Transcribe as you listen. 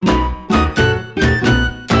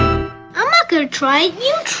try it,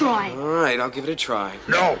 you try it. All right, I'll give it a try.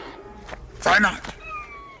 No. Try not.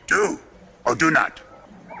 Do or do not.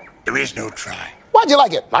 There is no try. Why'd you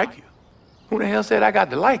like it? Like you? Who the hell said I got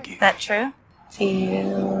to like you? That true? Do you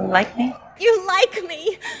like me? You like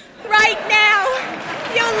me. Right now.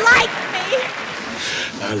 You like me.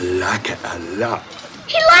 I like it a lot.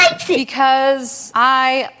 He likes it. Because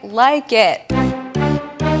I like it.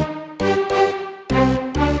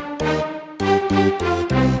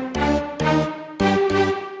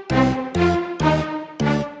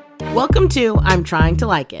 Welcome to I'm Trying to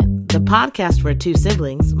Like It, the podcast where two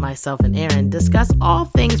siblings, myself and Aaron, discuss all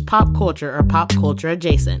things pop culture or pop culture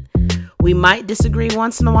adjacent. We might disagree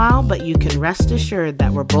once in a while, but you can rest assured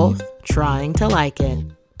that we're both trying to like it.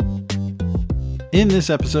 In this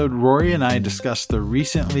episode, Rory and I discuss the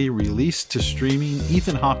recently released to streaming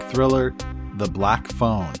Ethan Hawke thriller, The Black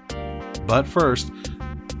Phone. But first,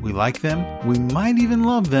 we like them, we might even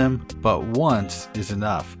love them, but once is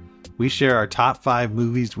enough. We share our top 5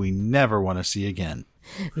 movies we never want to see again.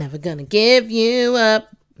 Never gonna give you up.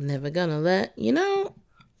 Never gonna let you know.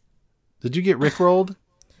 Did you get rickrolled?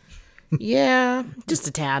 Yeah, just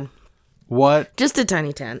a tad. What? Just a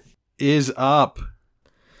tiny tad. Is up?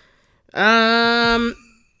 Oh,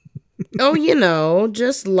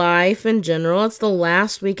 just life in general. It's the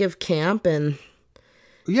last week of camp, and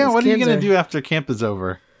yeah, what are you gonna do after camp is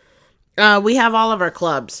over? We have all of our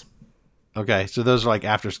clubs. Okay, so those are like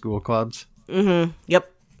after school clubs? Mm-hmm. Yep.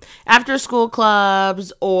 After school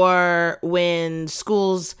clubs, or when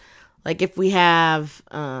schools, like if we have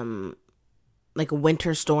like a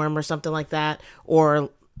winter storm or something like that, or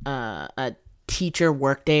a teacher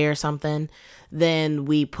work day or something, then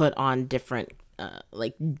we put on different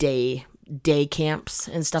like day camps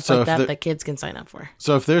and stuff like that kids can sign up for.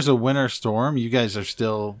 So if there's a winter storm, you guys are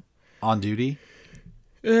still on duty?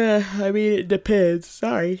 I mean, it depends.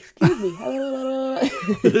 Sorry. Excuse me.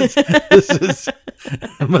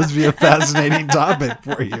 It must be a fascinating topic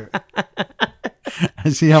for you. I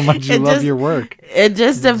see how much you love your work. It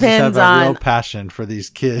just depends have a on real passion for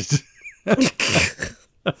these kids.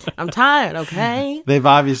 I'm tired, okay? They've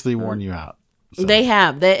obviously worn you out. So. They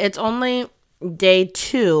have. It's only day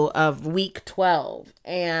 2 of week 12,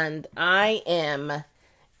 and I am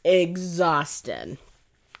exhausted.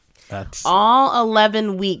 All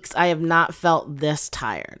 11 weeks, I have not felt this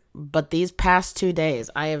tired. But these past 2 days,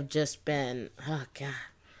 I have just been, oh, God.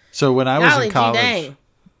 So when I was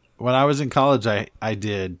in college, I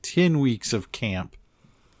did 10 weeks of camp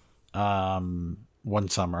one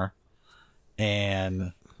summer.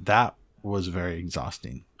 And that was very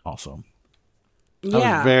exhausting also. Yeah,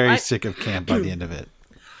 I was very sick of camp by the end of it.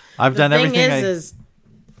 I've done everything.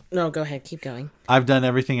 No, go ahead. Keep going. I've done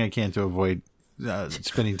everything I can to avoid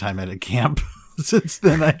spending time at a camp since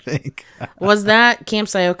then, I think. Was that Camp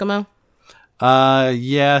Sayokomo?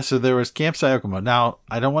 Yeah, so there was Camp Sayokomo. Now,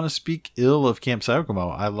 I don't want to speak ill of Camp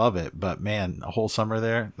Sayokomo. I love it, but man, a whole summer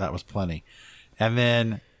there, that was plenty. And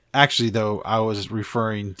then, actually, though,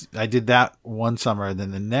 I did that one summer, and then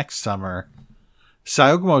the next summer,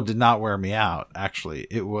 Sayokomo did not wear me out, actually.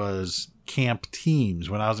 It was camp teams.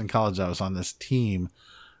 When I was in college, I was on this team,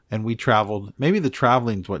 and we traveled. Maybe the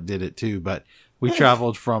traveling's what did it, too, but we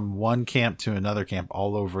traveled from one camp to another camp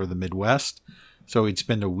all over the Midwest. So we'd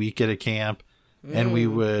spend a week at a camp, and we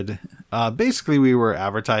would basically we were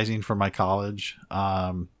advertising for my college,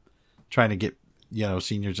 trying to get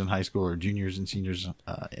seniors in high school or juniors and seniors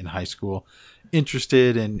in high school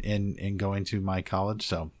interested in going to my college.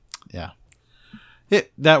 So yeah,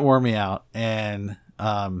 that wore me out, and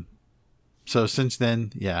so since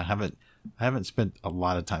then, yeah, I haven't spent a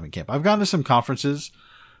lot of time at camp. I've gone to some conferences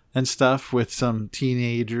and stuff with some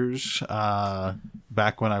teenagers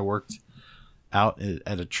back when I worked out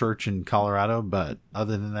at a church in Colorado, but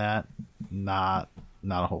other than that, not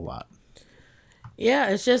a whole lot. Yeah,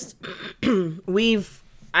 it's just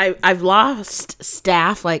I've lost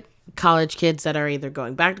staff, like college kids that are either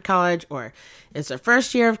going back to college or it's their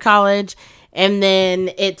first year of college, and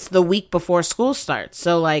then it's the week before school starts.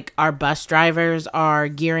 So like our bus drivers are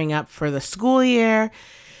gearing up for the school year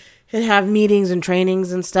and have meetings and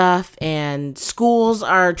trainings and stuff, and schools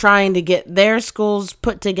are trying to get their schools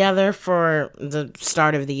put together for the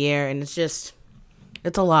start of the year, and it's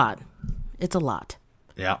a lot. It's a lot.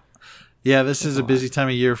 Yeah, this is a busy time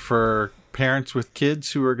of year for parents with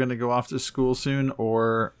kids who are going to go off to school soon,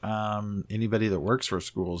 or anybody that works for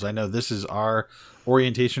schools. I know this is our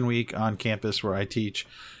orientation week on campus where I teach,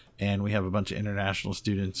 and we have a bunch of international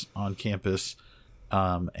students on campus,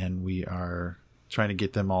 and we are trying to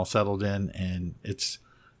get them all settled in, and it's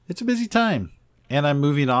a busy time. And I'm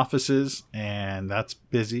moving offices, and that's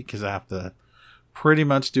busy because I have to pretty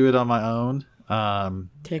much do it on my own.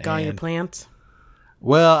 Take all your and- plants.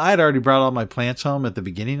 Well, I'd already brought all my plants home at the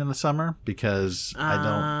beginning of the summer because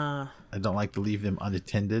I don't like to leave them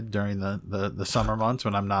unattended during the summer months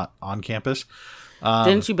when I'm not on campus.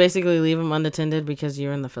 Didn't you basically leave them unattended because you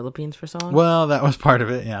were in the Philippines for so long? Well, that was part of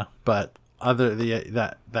it, yeah. But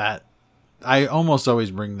that I almost always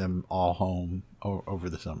bring them all home over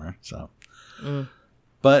the summer. So,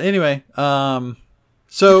 but anyway,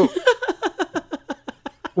 so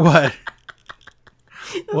what?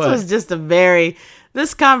 Was just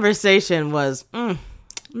this conversation was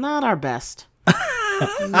not our best.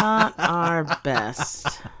 Not our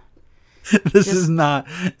best. This is not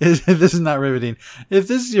riveting. If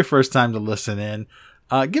this is your first time to listen in,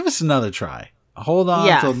 give us another try. Hold on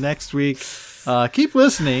until next week. Keep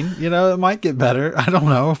listening. It might get better. I don't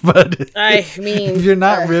know, but I mean, if you're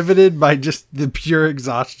not riveted by just the pure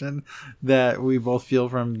exhaustion that we both feel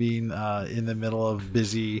from being in the middle of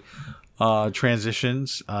busy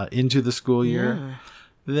transitions into the school year,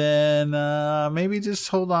 then maybe just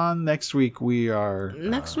hold on. Next week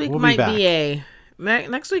next week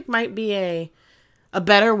might be a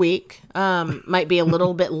better week. Might be a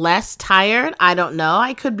little bit less tired. I don't know.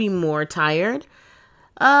 I could be more tired.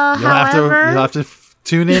 You'll have to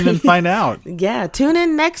tune in and find out. Yeah, tune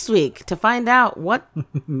in next week to find out what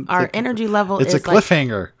our energy level is. It's a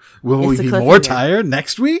cliffhanger. Will we be cliffhanger. more tired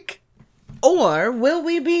next week? Or will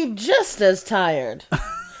we be just as tired?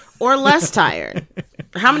 Or less tired?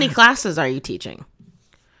 How many classes are you teaching?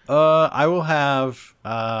 I will have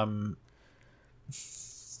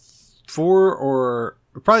 4 or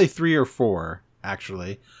probably 3 or 4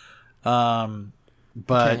 actually. But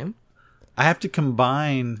Okay. I have to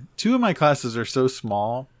combine 2 of my classes are so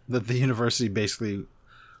small that the university basically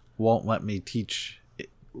won't let me teach,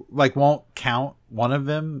 won't count one of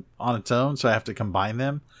them on its own, so I have to combine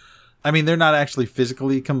them. I mean, they're not actually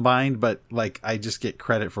physically combined, but I just get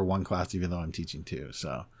credit for one class even though I'm teaching 2.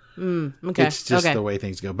 So Okay. it's just the way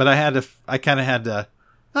things go. But I kind of had to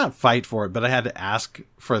not fight for it, but I had to ask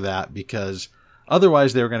for that because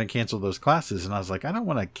otherwise they were going to cancel those classes. And I was like, I don't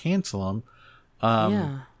want to cancel them.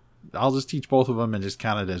 I'll just teach both of them and just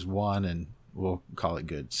count it as one and we'll call it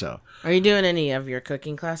good. So Are you doing any of your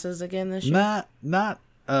cooking classes again this year? not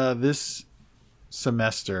this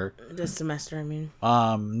semester. This semester, I mean.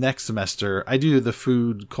 Next semester I do the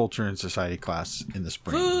food, culture, and society class in the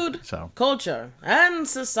spring. Culture, and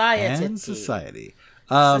society. Society.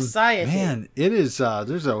 Man, it is.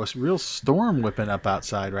 There's a real storm whipping up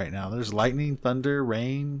outside right now. There's lightning, thunder,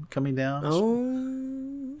 rain coming down.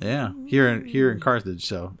 Oh, yeah, here in Carthage.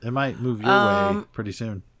 So it might move your way pretty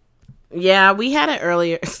soon. Yeah, we had it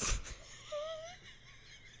earlier.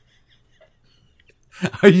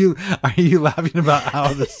 Are you laughing about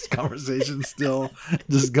how this conversation's still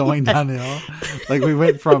just going downhill? Like we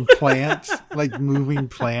went from plants, moving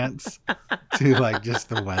plants, to just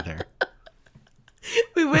the weather.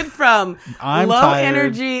 We went from low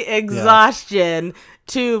energy exhaustion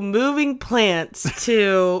to moving plants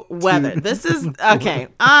to weather. This is okay.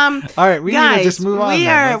 All right, we guys, need to just move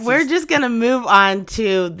on. We're just gonna move on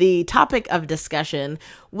to the topic of discussion,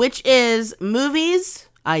 which is movies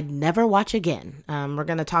I'd never watch again. We're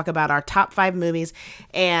going to talk about our top 5 movies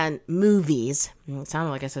and movies. It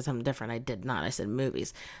sounded like I said something different. I did not. I said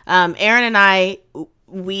movies. Aaron and I,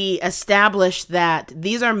 we established that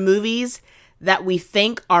these are movies that we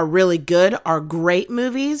think are really good, are great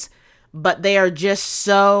movies, but they are just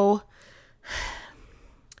so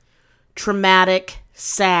traumatic,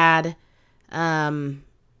 sad, edge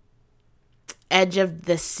of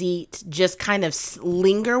the seat, just kind of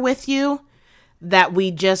linger with you, that we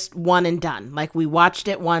just one and done. We watched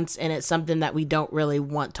it once and it's something that we don't really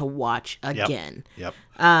want to watch again. Yep.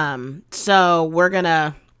 So we're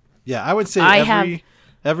gonna. Yeah, I would say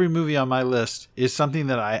every movie on my list is something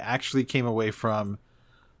that I actually came away from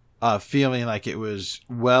feeling like it was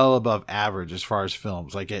well above average as far as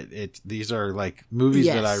films. These are movies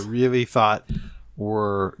that I really thought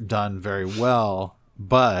were done very well,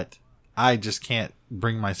 but I just can't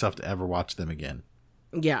bring myself to ever watch them again.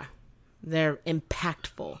 Yeah. They're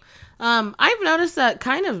impactful. I've noticed that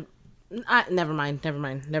kind of. Never mind.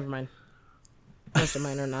 Most of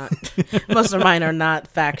mine are not. Most of mine are not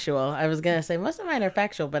factual. I was gonna say most of mine are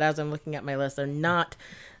factual, but as I'm looking at my list, they're not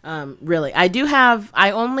really.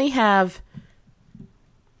 I only have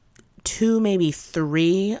 2, maybe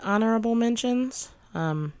 3 honorable mentions.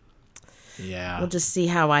 Yeah. We'll see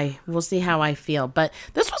how I feel. But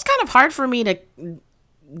this was kind of hard for me to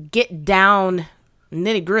get down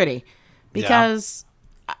nitty gritty. Because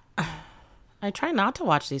I try not to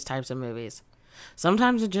watch these types of movies.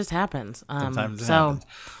 Sometimes it just happens. Sometimes it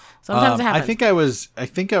happens. I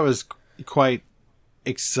think I was quite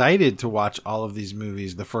excited to watch all of these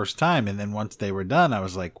movies the first time, and then once they were done, I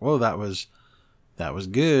was like, whoa, that was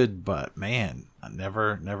good, but man,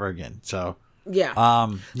 never again. So Yeah.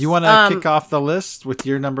 You want to kick off the list with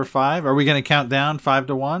your number 5? Are we going to count down 5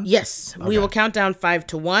 to 1? Yes, Okay. we will count down 5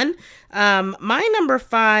 to 1. My number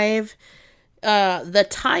 5, the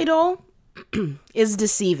title is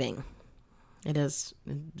deceiving. It is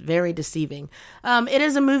very deceiving. It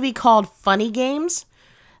is a movie called Funny Games.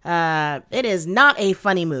 It is not a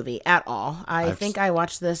funny movie at all. I think I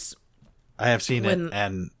watched this. I have seen it,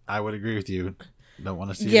 and I would agree with you. Don't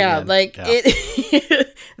want to see it again. It.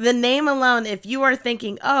 The name alone, if you are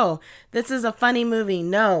thinking, oh, this is a funny movie,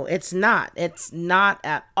 no, it's not. It's not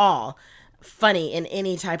at all funny in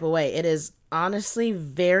any type of way. It is honestly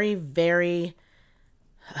very, very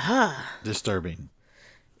disturbing.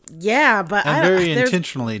 Yeah, but and very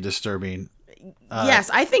intentionally disturbing. Yes,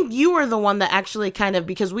 I think you were the one that actually kind of,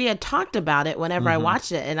 because we had talked about it whenever I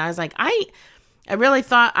watched it, and I was like, I really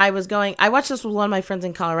thought I watched this with one of my friends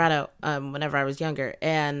in Colorado whenever I was younger,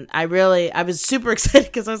 and I was super excited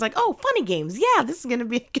because I was like, oh, Funny Games, yeah, this is going to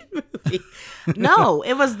be a good movie. No,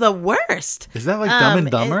 it was the worst. Is that like Dumb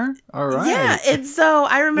and Dumber? All right. Yeah, and so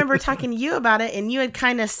I remember talking to you about it, and you had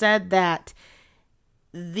kind of said that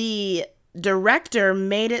the director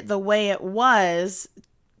made it the way it was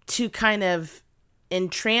to kind of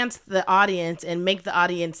entrance the audience and make the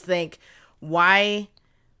audience think, why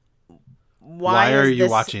are you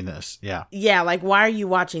watching this? Yeah, like, why are you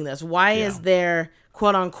watching this? Why is there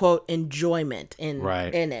quote unquote enjoyment in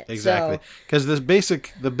it? Exactly. Because the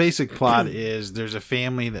basic plot is there's a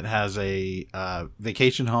family that has a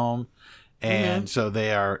vacation home, and so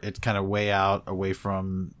it's kind of way out away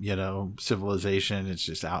from, civilization. It's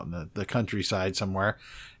just out in the countryside somewhere,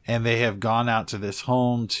 and they have gone out to this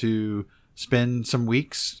home to spend some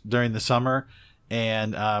weeks during the summer,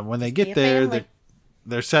 and when they get there,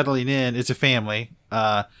 they're settling in. It's a family,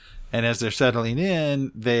 and as they're settling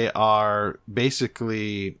in, they are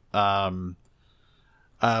basically what's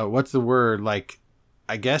the word, like,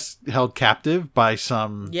 I guess held captive by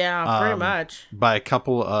some pretty much by a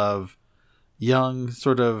couple of young,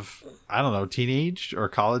 sort of, I don't know, teenage or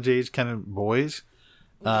college age kind of boys,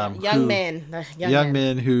 young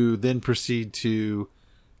men who then proceed to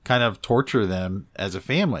kind of torture them as a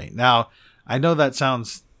family. Now, I know that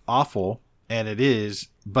sounds awful, and it is,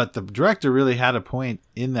 but the director really had a point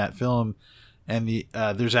in that film, and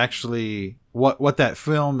there's actually what that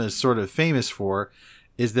film is sort of famous for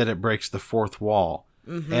is that it breaks the fourth wall.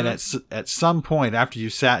 And at some point, after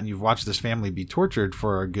you've sat and you've watched this family be tortured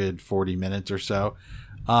for a good 40 minutes or so,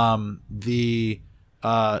 one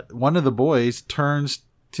of the boys turns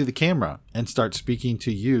to the camera and starts speaking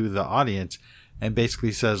to you, the audience, and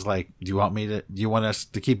basically says, like, do you want us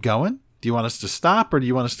to keep going? Do you want us to stop, or do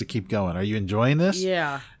you want us to keep going? Are you enjoying this?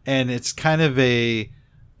 Yeah. And it's kind of an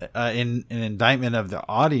indictment of the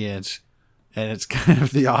audience, and it's kind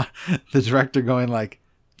of the director going like,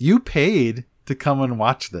 you paid to come and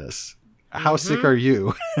watch this. How sick are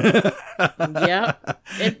you? Yeah.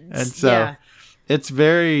 And so it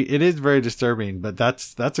is very disturbing, but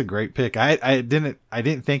that's a great pick. I didn't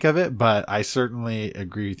think of it, but I certainly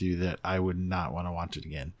agree with you that I would not want to watch it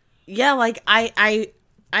again. Yeah, like I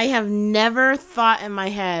have never thought in my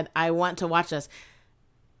head I want to watch this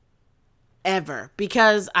ever,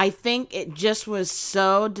 because I think it just was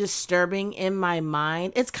so disturbing in my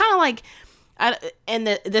mind. It's kind of like,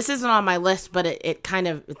 this isn't on my list, but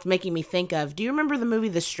it's making me think of, do you remember the movie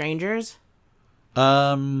The Strangers?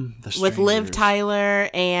 With Liv Tyler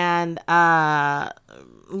and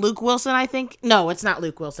Luke Wilson, I think. No, it's not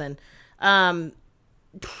Luke Wilson. I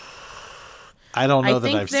don't know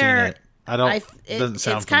that I've seen it. It doesn't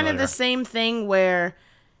sound it's kind familiar. of the same thing where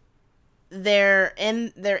they're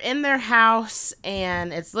in their house,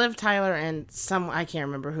 and it's Liv Tyler and I can't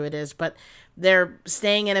remember who it is, but they're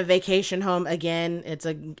staying in a vacation home again. It's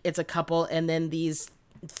a couple, and then these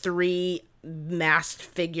 3 masked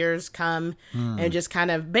figures come and just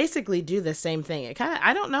kind of basically do the same thing.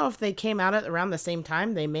 I don't know if they came out at around the same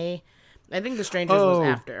time. They may. I think The Strangers was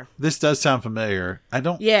after. This does sound familiar. I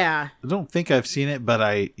don't think I've seen it, but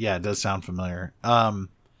it does sound familiar. I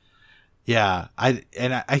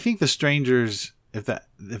think The Strangers, if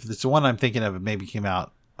it's the one I'm thinking of, it maybe came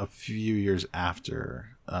out a few years after.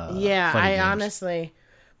 Funny Games. Honestly,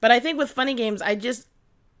 but I think with Funny Games,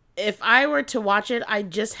 if I were to watch it, I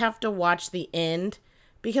just have to watch the end,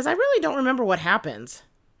 because I really don't remember what happens.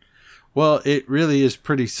 Well, it really is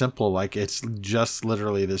pretty simple. Like, it's just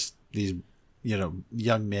literally these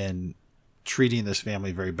young men treating this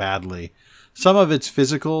family very badly. Some of it's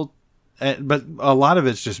physical but a lot of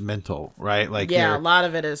it's just mental, right? Like a lot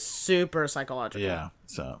of it is super psychological. Yeah.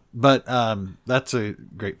 So, but that's a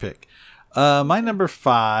great pick. My number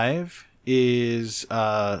 5 is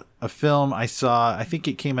a film I saw. I think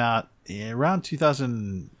it came out around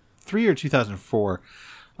 2003 or 2004,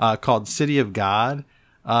 called City of God.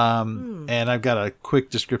 And I've got a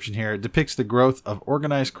quick description here. It depicts the growth of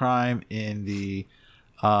organized crime in the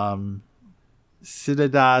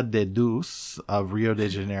Cidade de Deus of Rio de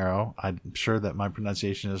Janeiro. I'm sure that my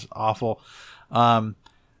pronunciation is awful.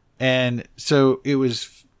 And so it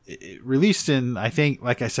was released in, I think,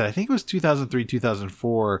 like I said, I think it was 2003,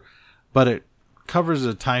 2004, but it covers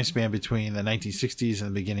a time span between the 1960s and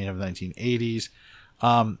the beginning of the 1980s.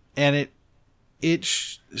 And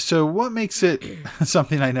so what makes it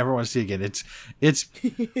something I never want to see again? It's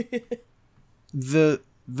the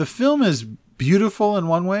film is beautiful in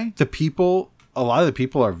one way. A lot of the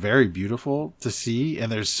people are very beautiful to see, and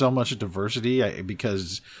there's so much diversity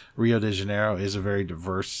because Rio de Janeiro is a very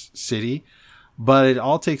diverse city, but it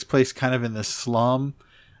all takes place kind of in this slum.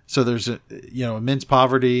 So there's immense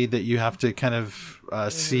poverty that you have to kind of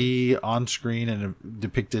see on screen and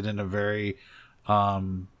depicted in a very,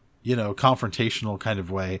 confrontational kind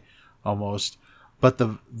of way almost. But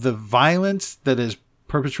the violence that is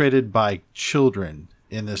perpetrated by children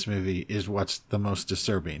in this movie is what's the most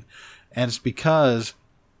disturbing. And it's because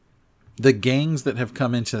the gangs that have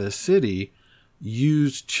come into the city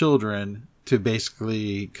use children to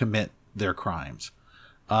basically commit their crimes.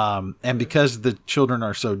 And because the children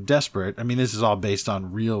are so desperate, I mean, this is all based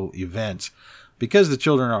on real events. Because the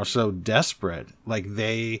children are so desperate, like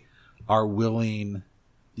they are willing,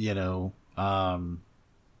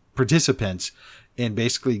 participants in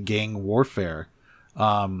basically gang warfare,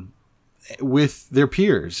 with their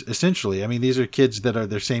peers, essentially. I mean, these are kids that are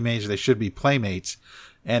their same age. They should be playmates.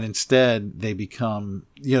 And instead they become,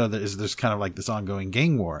 there's kind of like this ongoing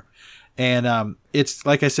gang war. And it's,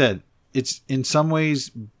 like I said, it's in some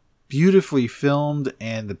ways beautifully filmed,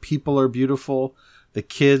 and the people are beautiful. The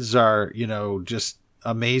kids are, just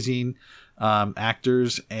amazing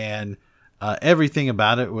actors, and everything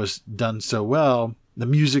about it was done so well. The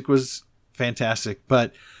music was fantastic,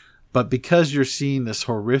 but because you're seeing this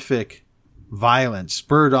horrific violence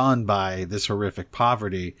spurred on by this horrific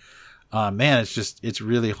poverty, man, it's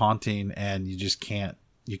really haunting, and you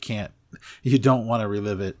don't want to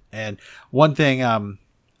relive it. And one thing,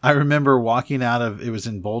 I remember walking out of, it was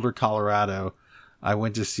in Boulder, Colorado. I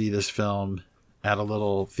went to see this film at a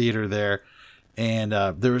little theater there, and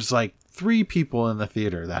there was like 3 people in the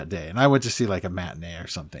theater that day, and I went to see like a matinee or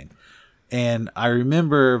something. And I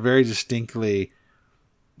remember very distinctly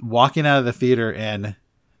walking out of the theater, and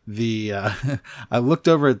I looked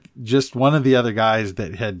over at just one of the other guys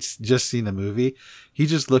that had just seen the movie. He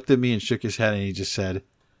just looked at me and shook his head, and he just said,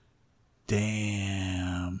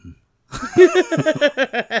 "Damn."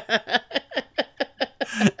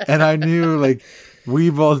 And I knew, like, we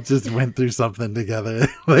both just went through something together,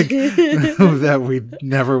 like, that we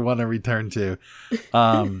never want to return to.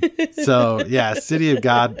 So yeah, City of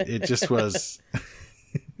God, it just was,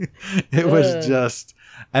 it was just,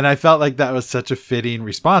 and I felt like that was such a fitting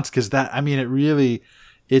response, because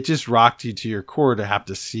it just rocked you to your core to have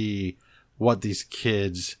to see what these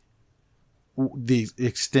kids, the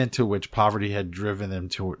extent to which poverty had driven them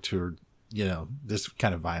to this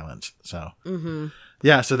kind of violence. So,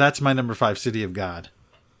 yeah, so that's my number 5, City of God.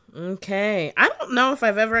 Okay. I don't know if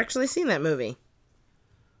I've ever actually seen that movie.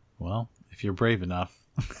 Well, if you're brave enough.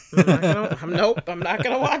 Nope, I'm not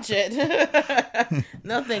going to watch it.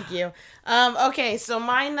 No, thank you. Okay, so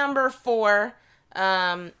my number 4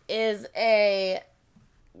 is I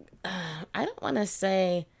don't want to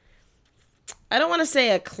say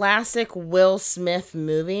a classic Will Smith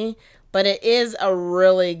movie, but it is a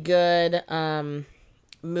really good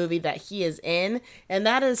movie that he is in, and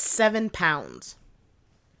that is 7 Pounds.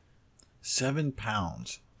 7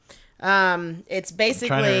 Pounds. It's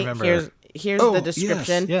basically, here's the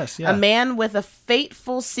description. Yes. A man with a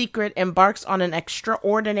fateful secret embarks on an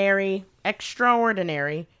extraordinary. Oh I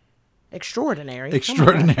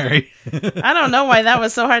don't know why that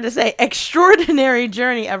was so hard to say. Extraordinary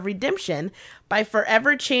journey of redemption by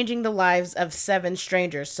forever changing the lives of 7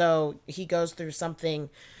 strangers. So he goes through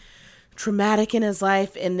something traumatic in his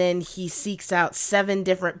life, and then he seeks out 7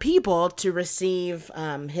 different people to receive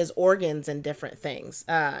his organs and different things.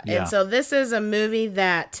 And so this is a movie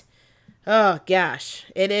that, oh gosh,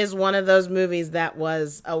 it is one of those movies that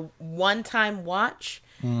was a one-time watch,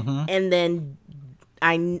 and then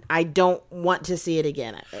I don't want to see it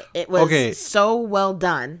again. It was so well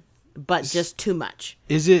done, but just too much.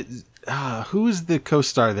 Is it? who is the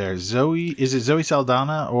co-star there? Zoe? Is it Zoe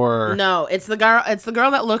Saldana or No, it's the girl. It's the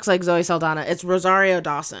girl that looks like Zoe Saldana. It's Rosario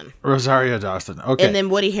Dawson. Rosario Dawson? Okay, And then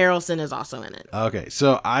Woody Harrelson is also in it. okay.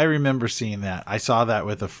 So I remember seeing that. I saw that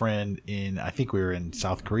with a friend I think we were in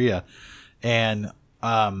South Korea, and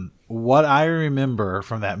what I remember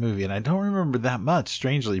from that movie, and I don't remember that much,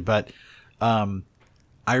 strangely, but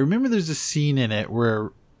I remember there's a scene in it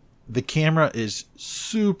where the camera is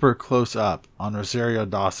super close up on Rosario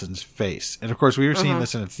Dawson's face. And of course, we were seeing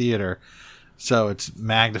this in a theater, so it's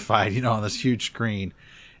magnified, on this huge screen.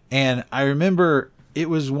 And I remember it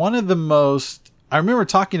was one of the most, I remember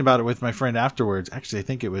talking about it with my friend afterwards. Actually, I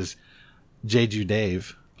think it was Jeju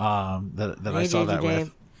Dave that I saw that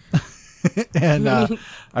with. And I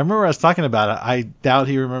remember I was talking about it. I doubt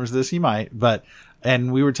he remembers this. He might.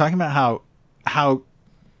 And we were talking about how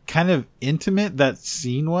kind of intimate that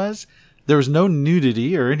scene was. There was no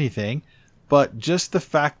nudity or anything, but just the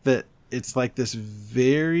fact that it's like this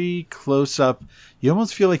very close up, you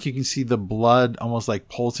almost feel like you can see the blood almost like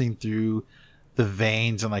pulsing through the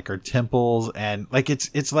veins and like her temples, and like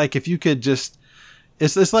it's like if you could just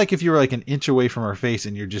it's like if you were like an inch away from her face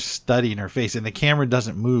and you're just studying her face and the camera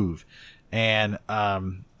doesn't move. And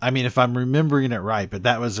I mean, if I'm remembering it right, but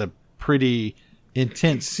that was a pretty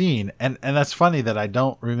intense scene, and that's funny that I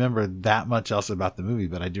don't remember that much else about the movie,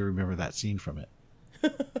 but I do remember that scene from it.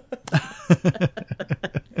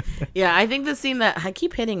 Yeah, I think the scene that I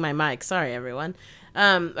keep hitting my mic. Sorry, everyone.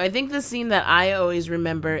 I think the scene that I always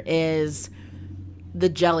remember is the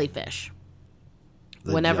jellyfish.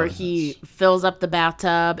 Whenever he fills up the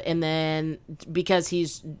bathtub, and then because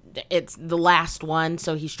it's the last one,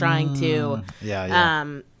 so he's trying to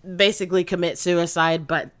basically commit suicide,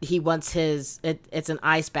 but he wants it's an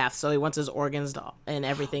ice bath, so he wants his organs and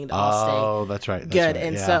everything to all stay. Oh, that's right. That's good.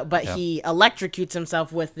 Right. And he electrocutes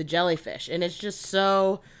himself with the jellyfish, and it's just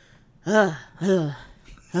so what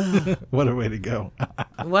a way to go.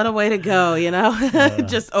 What a way to go,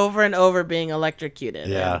 just over and over being electrocuted.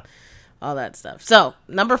 Yeah. And all that stuff. So,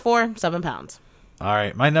 number 4, 7 pounds. All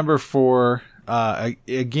right. My number 4,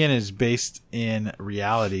 again, is based in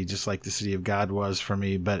reality, just like The City of God was for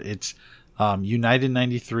me, but it's United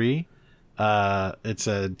 93. It's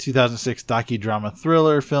a 2006 docudrama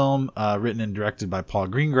thriller film written and directed by Paul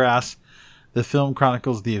Greengrass. The film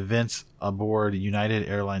chronicles the events aboard United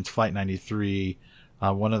Airlines Flight 93,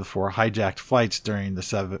 one of the 4 hijacked flights during the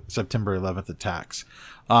September 11th attacks.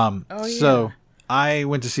 So I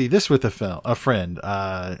went to see this with a friend,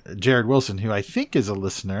 Jared Wilson, who I think is a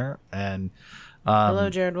listener. And hello,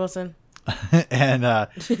 Jared Wilson. And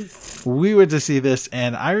we went to see this,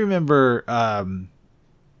 and I remember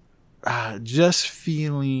just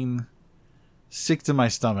feeling sick to my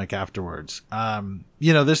stomach afterwards.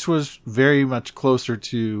 This was very much closer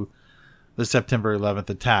to the September 11th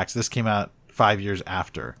attacks. This came out 5 years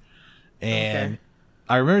after. And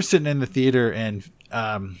I remember sitting in the theater, and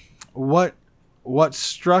what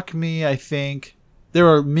struck me, I think, there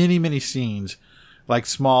were many, many scenes, like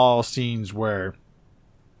small scenes where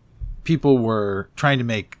people were trying to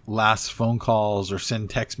make last phone calls or send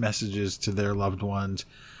text messages to their loved ones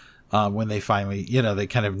when they finally, they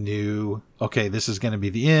kind of knew, okay, this is going to be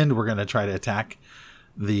the end. We're going to try to attack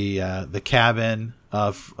the cabin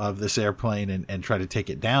of this airplane and try to take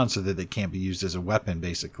it down so that it can't be used as a weapon,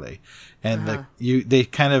 basically. And they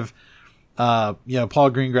kind of, Paul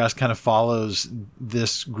Greengrass kind of follows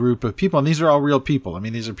this group of people, and these are all real people. I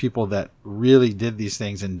mean, these are people that really did these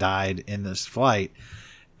things and died in this flight.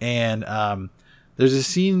 And there's a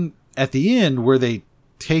scene at the end where they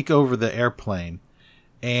take over the airplane.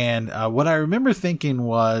 And what I remember thinking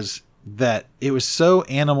was that it was so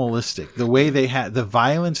animalistic, the way the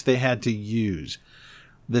violence they had to use.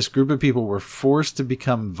 This group of people were forced to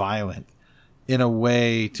become violent in a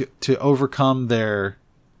way to overcome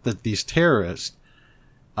these terrorists.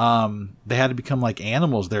 They had to become like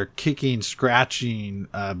animals. They're kicking, scratching,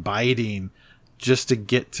 biting, just to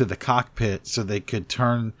get to the cockpit so they could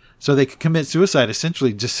commit suicide,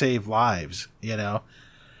 essentially just save lives,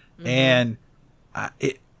 Mm-hmm. And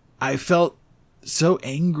I felt so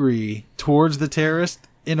angry towards the terrorists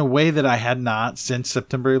in a way that I had not since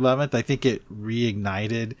September 11th. I think it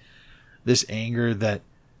reignited this anger that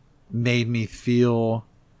made me feel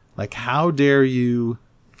like, how dare you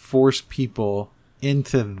force people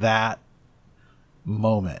into that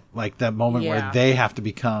moment, like that moment where they have to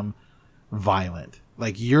become violent.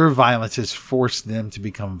 Like, your violence has forced them to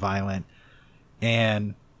become violent.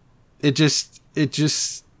 And it just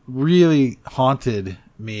really haunted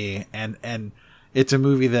me. And it's a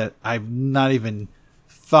movie that I've not even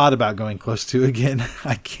thought about going close to again.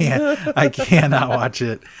 I cannot watch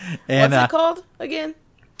it. And what's it called again?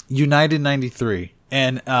 United 93.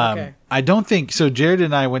 And I don't think so. Jared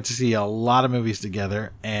and I went to see a lot of movies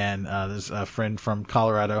together, and there's a friend from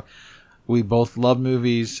Colorado. We both love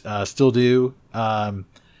movies, still do.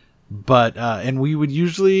 But we would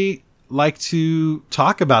usually like to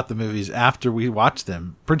talk about the movies after we watched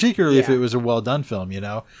them, particularly if it was a well done film,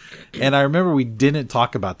 And I remember we didn't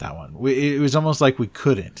talk about that one. It was almost like we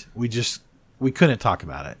couldn't. We couldn't talk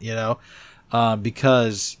about it,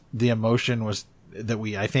 because the emotion was that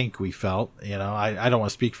I think we felt, I don't want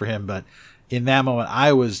to speak for him, but in that moment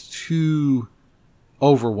I was too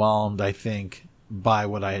overwhelmed, I think, by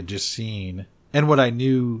what I had just seen and what I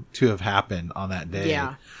knew to have happened on that day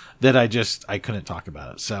that I couldn't talk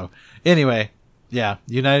about it. So anyway,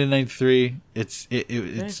 United 93,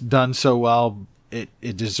 it's done so well.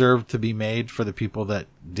 It deserved to be made for the people that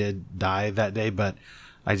did die that day, but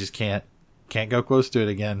I just can't go close to it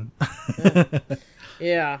again.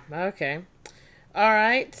 Yeah. Okay. All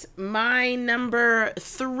right. My number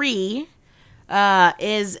 3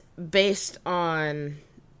 is based on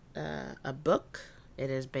a book. It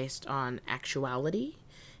is based on actuality.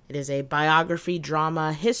 It is a biography,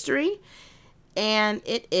 drama, history, and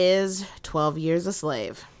it is 12 Years a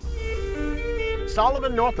Slave.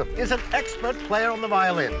 Solomon Northup is an expert player on the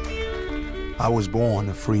violin. I was born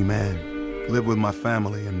a free man, lived with my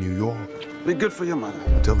family in New York. Be good for your mother.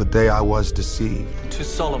 Until the day I was deceived. To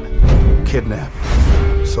Solomon. Kidnapped.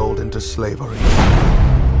 Sold into slavery.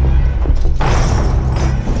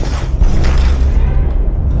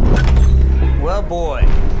 Well, boy,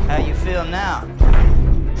 how you feel now?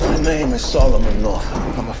 My name is Solomon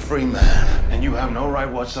Northup. I'm a free man, and you have no right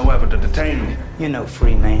whatsoever to detain me. You're no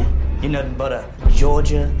free man. You're nothing but a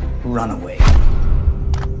Georgia runaway.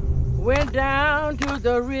 Went down to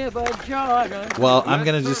the river Jordan. Well, I'm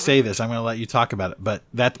going to just say this. I'm going to let you talk about it, but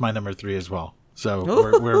that's my number 3 as well. So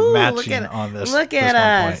we're matching on this. Look at this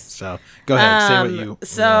us. Point. So go ahead, say what you.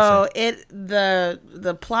 So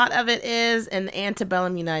the plot of it is in the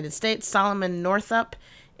antebellum United States, Solomon Northup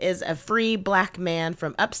is a free black man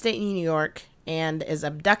from upstate New York and is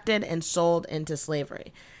abducted and sold into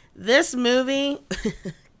slavery. This movie,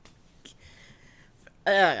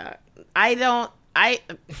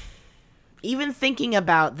 even thinking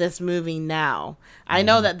about this movie now, I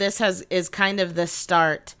know that this is kind of the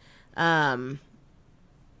start of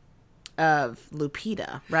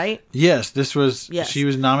Lupita, right? Yes, this was. Yes. She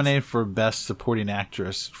was nominated for Best Supporting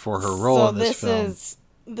Actress for her role in this film.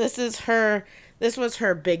 This was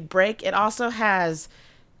her big break. It also has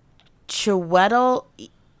Chiwetel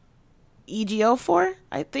Ejiofor.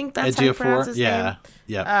 I think that's how you pronounce his name.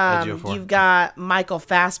 Yeah, Ejiofor. You've got Michael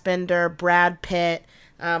Fassbender, Brad Pitt,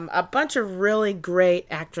 a bunch of really great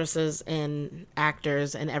actresses and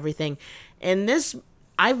actors and everything. And this,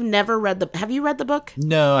 I've never read have you read the book?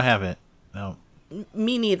 No, I haven't. No.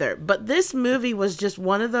 Me neither. But this movie was just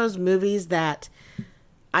one of those movies that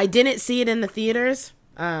I didn't see it in the theaters.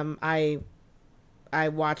 I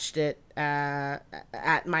watched it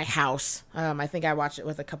at my house. I think I watched it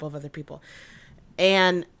with a couple of other people.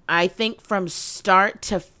 And I think from start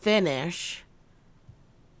to finish,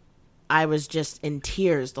 I was just in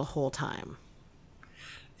tears the whole time.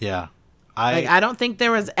 Yeah. I don't think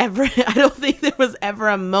there was ever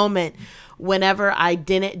a moment whenever I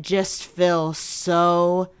didn't just feel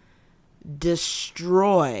so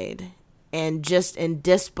destroyed and just in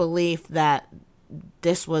disbelief that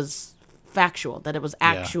this was factual, that it was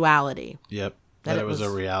actuality. Yep. That it was a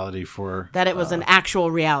reality for... That it was an actual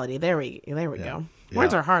reality. There we go. Yeah.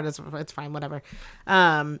 Words are hard. It's fine, whatever.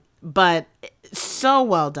 But so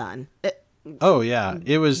well done.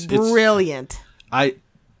 It was... Brilliant.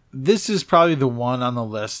 This is probably the one on the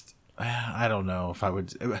list. I don't know if I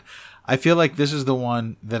would... I feel like this is the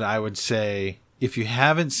one that I would say, if you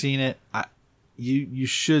haven't seen it, you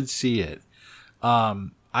should see it.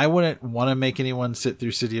 I wouldn't want to make anyone sit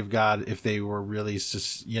through City of God if they were really,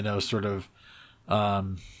 sort of,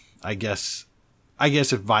 I guess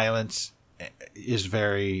if violence is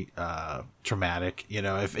very traumatic,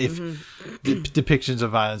 if depictions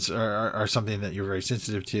of violence are something that you're very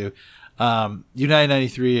sensitive to. United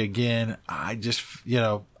 93, again, I just,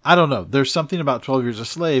 I don't know. There's something about 12 Years a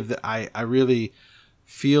Slave that I really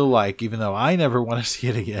feel like, even though I never want to see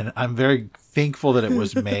it again, I'm very thankful that it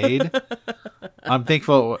was made. I'm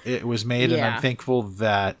thankful it was made, and I'm thankful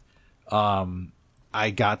that I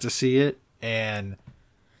got to see it. And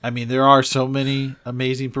I mean, there are so many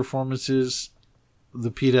amazing performances.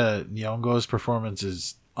 Lupita Nyong'o's performance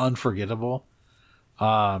is unforgettable.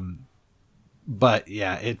 But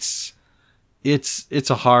yeah, it's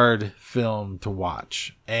a hard film to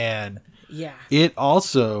watch, and it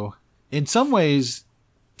also, in some ways,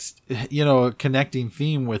 a connecting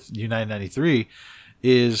theme with United 93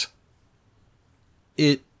 is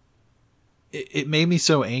it made me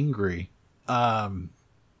so angry. And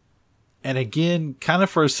again, kind of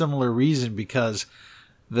for a similar reason, because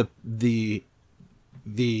the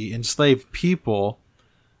enslaved people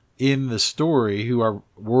in the story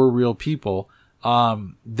were real people,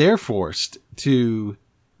 they're forced to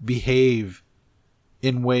behave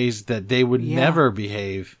in ways that they would never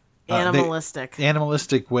behave.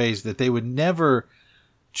 Animalistic ways that they would never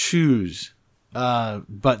choose,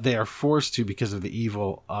 but they are forced to because of the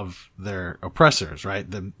evil of their oppressors, right?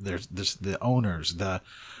 The owners, the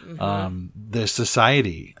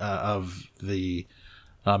society of the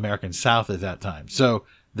American South at that time. So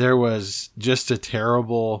there was just so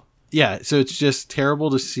it's just terrible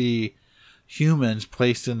to see humans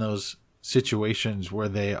placed in those situations where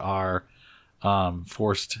they are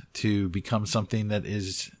forced to become something that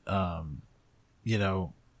is,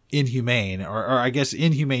 inhumane, or I guess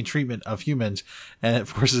inhumane treatment of humans, and it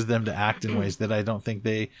forces them to act in ways that I don't think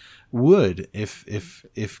they would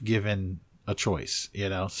if given a choice,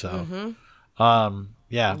 so,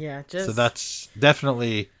 so that's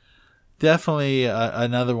definitely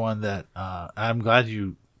another one that, I'm glad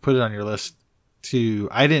you put it on your list too.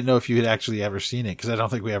 I didn't know if you had actually ever seen it, because I don't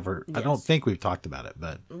think I don't think we've talked about it,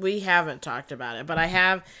 but we haven't talked about it, but I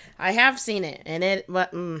have seen it, and it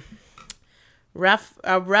a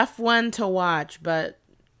rough one to watch. But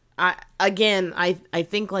I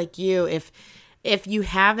think like you, if you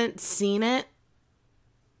haven't seen it,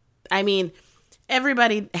 I mean,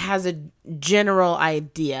 everybody has a general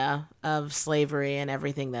idea of slavery and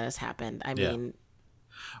everything that has happened. I mean,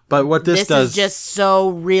 but what this does is just so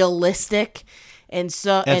realistic. And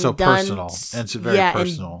so done, personal, and it's very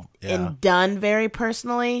personal, and done very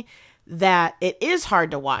personally, that it is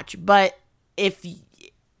hard to watch. But I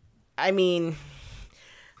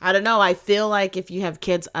don't know. I feel like if you have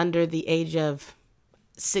kids under the age of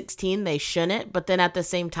 16, they shouldn't. But then at the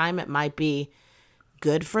same time, it might be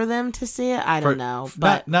good for them to see it. I don't know.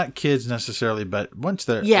 But not kids necessarily, but once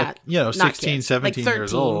they're 16, 17 like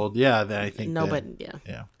years old, then I think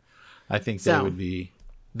I think they would be.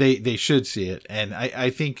 They should see it, and I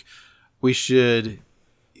think we should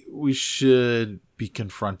be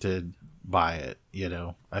confronted by it.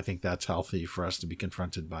 I think that's healthy for us to be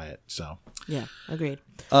confronted by it. So yeah, agreed.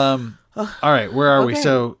 All right, where are we?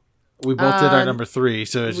 So we both did our number 3.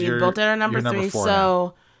 So we both did our number 3.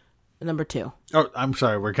 So number 2. Oh, I'm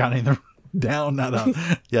sorry. We're counting them down, not up.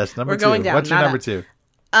 Yes, number 2. Going down, what's your number 2?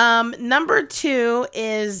 Number 2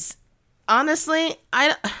 is, honestly,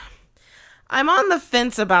 I'm on the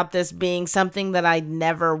fence about this being something that I'd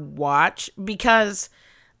never watch, because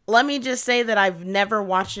let me just say that I've never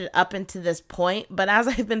watched it up until this point. But as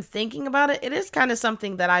I've been thinking about it, it is kind of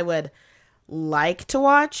something that I would like to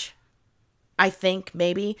watch. I think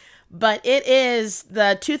maybe. But it is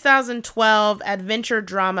the 2012 adventure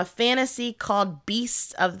drama fantasy called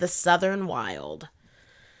Beasts of the Southern Wild.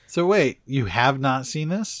 So wait, you have not seen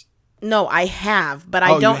this? No, I have, but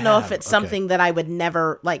I don't know if it's something that I would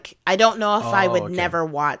never, like, I don't know if I would never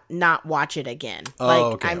not watch it again.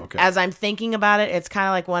 As I'm thinking about it, it's kind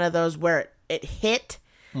of like one of those where it hit,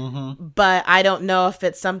 but I don't know if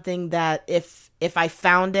it's something that if I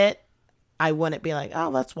found it, I wouldn't be like, oh,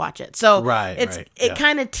 let's watch it. So it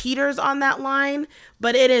kind of teeters on that line,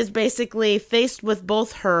 but it is basically faced with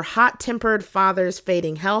both her hot-tempered father's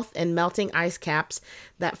fading health and melting ice caps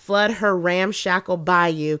that flood her ramshackle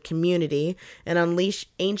bayou community and unleash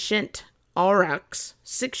ancient Aurochs.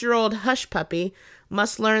 6-year-old Hush Puppy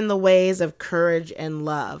must learn the ways of courage and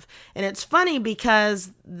love. And it's funny because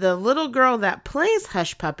the little girl that plays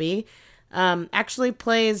Hush Puppy actually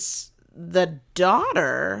plays the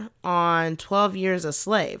daughter on 12 Years a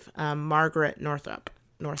Slave, Margaret Northup.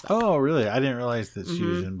 Oh, really? I didn't realize that she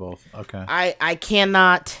was in both. Okay. I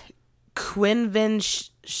cannot. Quinvin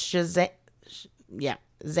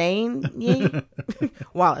Zane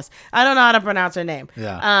Wallace. I don't know how to pronounce her name.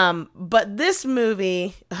 Yeah. But this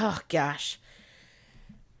movie, oh gosh,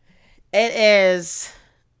 it is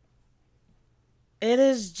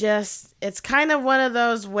just, it's kind of one of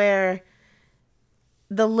those where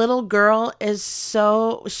the little girl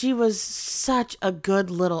she was such a good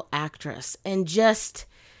little actress, and just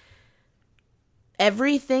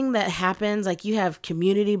everything that happens, like you have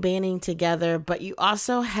community banding together, but you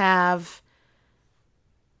also have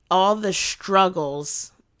all the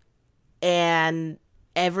struggles and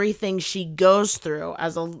everything she goes through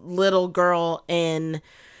as a little girl in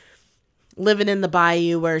living in the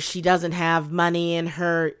bayou where she doesn't have money, and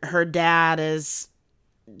her dad is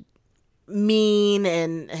mean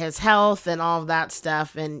and his health and all of that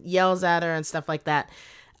stuff and yells at her and stuff like that.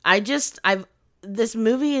 this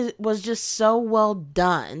movie was just so well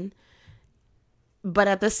done, but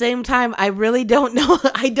at the same time, I really don't know.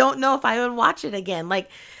 I don't know if I would watch it again. Like,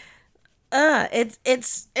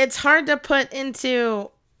 it's hard to put into,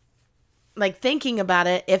 like, thinking about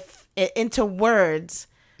it into words.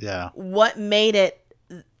 Yeah. What made it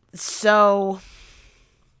so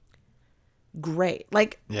great?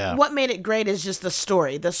 Like, what made it great is just the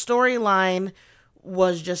story. The storyline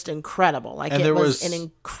was just incredible. Like, and it was an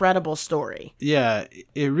incredible story. Yeah,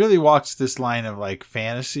 it really walks this line of like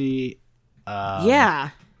fantasy.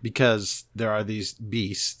 Because there are these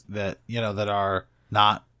beasts that that are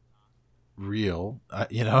not real.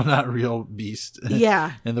 Not real beasts.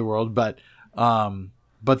 In the world, but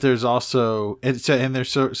there's also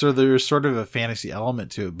there's sort of a fantasy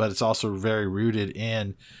element to it, but it's also very rooted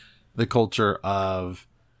in the culture of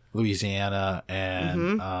Louisiana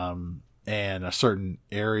and and a certain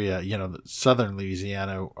area, southern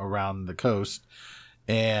Louisiana around the coast.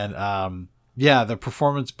 And the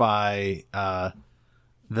performance by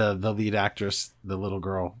the lead actress, the little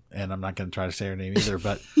girl, and I'm not going to try to say her name either,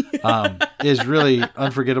 but is really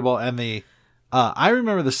unforgettable. And I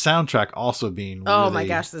remember the soundtrack also being oh my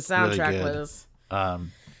gosh, the soundtrack really was.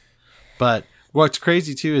 But what's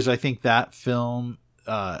crazy too is I think that film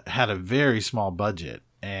had a very small budget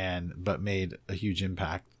but made a huge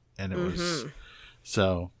impact. And it was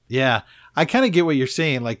so, yeah, I kind of get what you're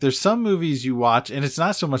saying. Like, there's some movies you watch and it's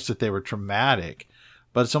not so much that they were traumatic,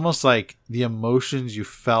 but it's almost like the emotions you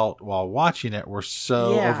felt while watching it were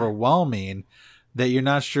so overwhelming that you're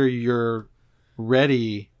not sure you're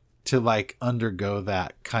ready to like undergo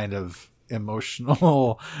that kind of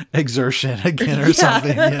emotional exertion again or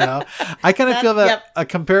something, I kind of feel that a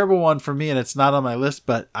comparable one for me, and it's not on my list,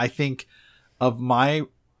 but I think of my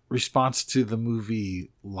response to the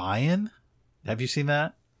movie Lion. Have you seen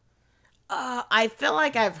that? I feel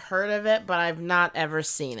like I've heard of it, but I've not ever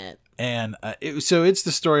seen it. And so it's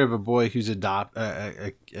the story of a boy who's a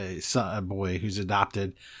boy who's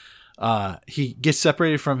adopted. He gets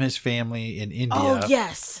separated from his family in India. Oh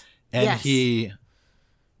yes, and he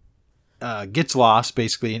gets lost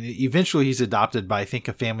basically, and eventually he's adopted by I think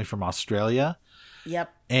a family from Australia.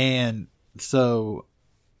 Yep. And so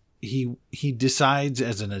he decides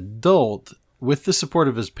as an adult, with the support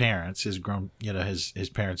of his parents, his grown, his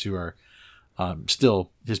parents who are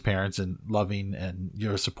still his parents and loving and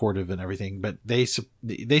supportive and everything, but they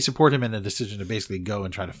support him in a decision to basically go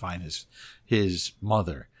and try to find his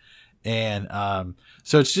mother. And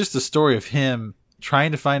so it's just the story of him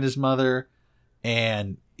trying to find his mother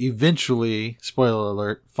and eventually, spoiler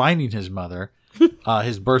alert, finding his mother,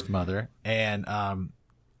 his birth mother. And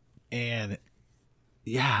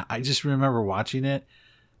yeah, I just remember watching it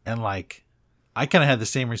and like, I kind of had the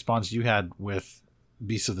same response you had with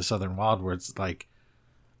Beasts of the Southern Wild, where it's like,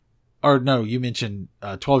 or no, you mentioned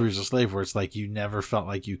 12 Years a Slave, where it's like you never felt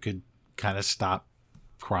like you could kind of stop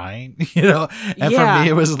crying, And for me,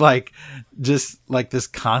 it was like just like this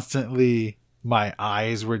constantly. My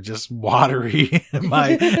eyes were just watery.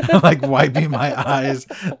 Like wiping my eyes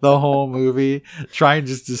the whole movie, trying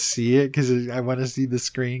just to see it because I want to see the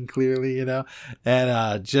screen clearly, And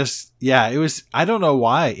it was. I don't know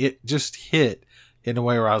why it just hit in a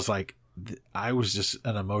way where I was like, I was just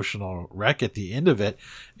an emotional wreck at the end of it,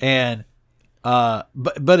 and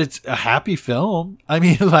but it's a happy film. I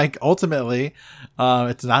mean, like ultimately,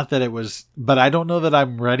 it's not that it was, but I don't know that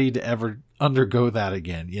I'm ready to ever undergo that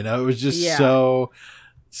again. It was just so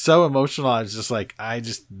emotional. I was just like, I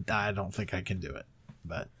don't think I can do it.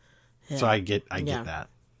 But so I get that.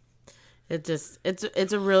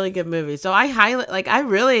 It's a really good movie. So I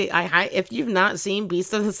highly if you've not seen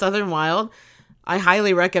Beasts of the Southern Wild, I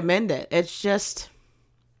highly recommend it. It's just,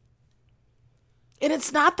 and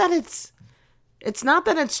it's not that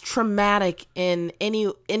it's traumatic in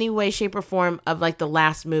any way, shape, or form of like the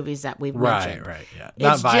last movies that we've mentioned. Right, yeah.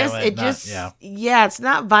 Not violent. It's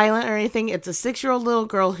not violent or anything. It's a 6-year-old little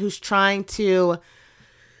girl who's trying to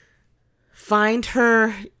find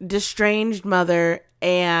her estranged mother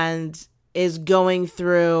and is going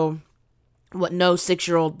through what no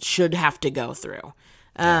 6-year-old should have to go through.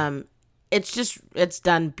 It's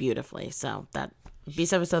done beautifully. So that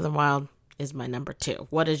Beasts of the Southern Wild is my number 2.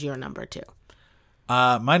 What is your number 2?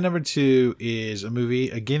 My number 2 is a movie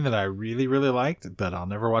again that I really, really liked, but I'll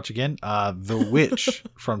never watch again. The Witch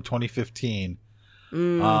from 2015.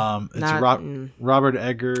 It's Robert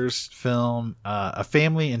Eggers' film. A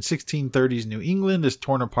family in 1630s New England is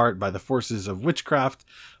torn apart by the forces of witchcraft,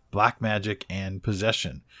 black magic, and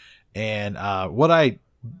possession. And what I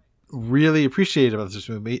really appreciate about this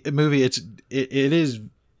movie, it is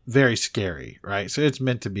very scary, right? So it's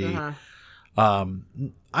meant to be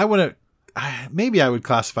I wouldn't. Maybe I would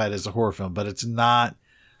classify it as a horror film, but it's not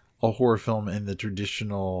a horror film in the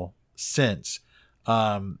traditional sense.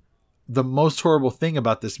 The most horrible thing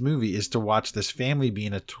about this movie is to watch this family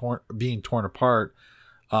being torn apart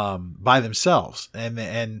by themselves,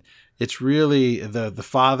 and it's really the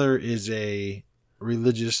father is a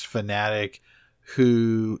religious fanatic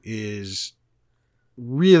who is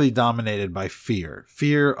really dominated by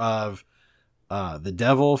fear of the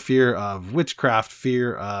devil, fear of witchcraft,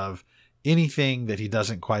 fear of anything that he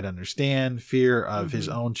doesn't quite understand, fear of his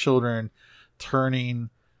own children turning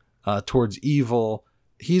towards evil.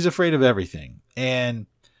 He's afraid of everything, and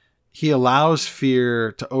he allows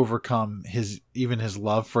fear to overcome his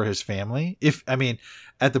love for his family.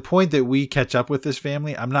 At the point that we catch up with this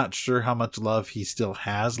family, I'm not sure how much love he still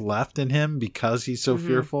has left in him because he's so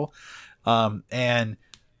fearful. And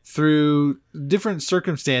through different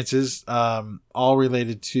circumstances, all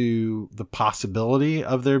related to the possibility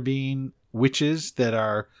of there being witches that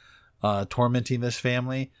are tormenting this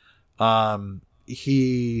family,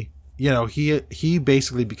 he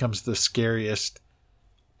basically becomes the scariest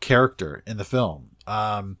character in the film.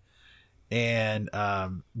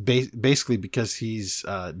 Basically because he's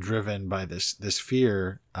driven by this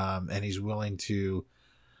fear, and he's willing to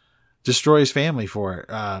destroy his family for it.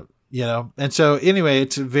 And so anyway,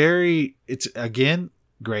 it's again,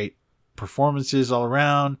 great performances all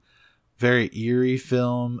around, very eerie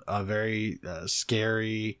film, very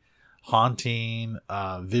scary, haunting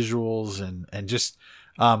visuals, and just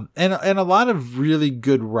and a lot of really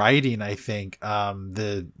good writing. I think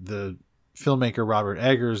the filmmaker Robert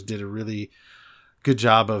Eggers did a really good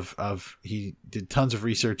job of he did tons of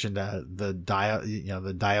research into the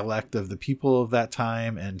dialect of the people of that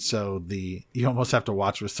time, and so you almost have to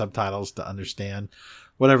watch with subtitles to understand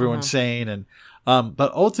what everyone's saying, and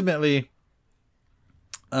but ultimately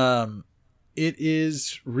it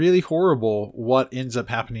is really horrible what ends up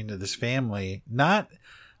happening to this family, not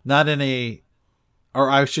in a, or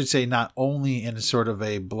I should say, not only in a sort of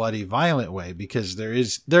a bloody, violent way, because there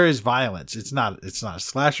is violence. It's not a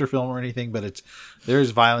slasher film or anything, but there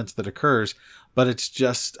is violence that occurs, but it's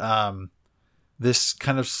just this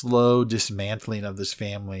kind of slow dismantling of this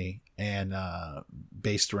family, and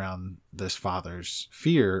based around this father's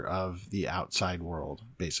fear of the outside world,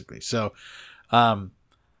 basically. So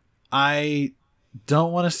I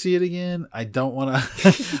don't want to see it again. I don't want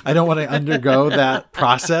to undergo that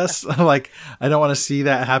process. Like, I don't want to see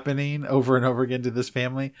that happening over and over again to this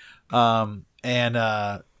family. I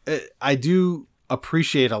do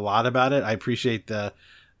appreciate a lot about it. I appreciate the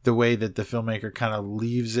way that the filmmaker kind of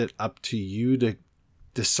leaves it up to you to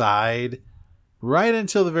decide right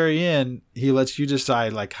until the very end. He lets you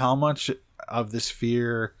decide like how much of this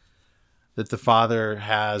fear that the father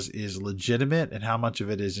has is legitimate and how much of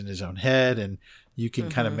it is in his own head. And you can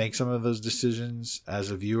kind of make some of those decisions as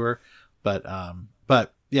a viewer, but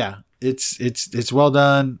yeah, it's well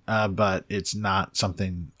done. But it's not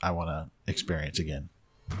something I want to experience again.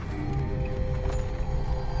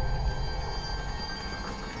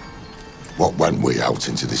 What went we out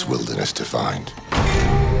into this wilderness to find?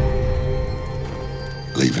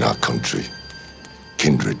 Leaving our country,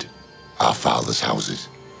 kindred, our fathers' houses.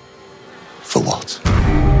 For what?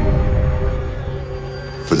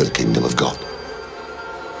 For the kingdom of God.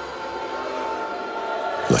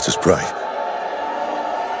 Let us pray.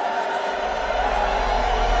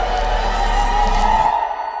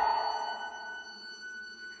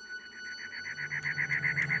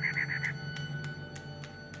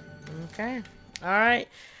 Okay. All right.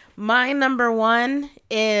 My number one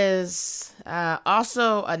is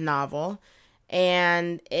also a novel,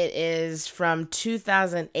 and it is from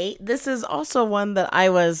 2008. This is also one that I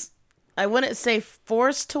wouldn't say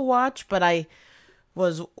forced to watch, but I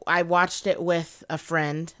watched it with a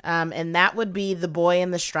friend, and that would be The Boy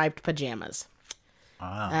in the Striped Pajamas.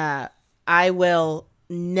 I will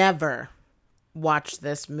never watch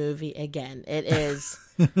this movie again. It is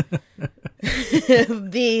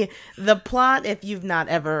the plot, if you've not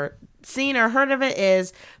ever seen or heard of it,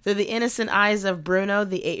 is through the innocent eyes of Bruno,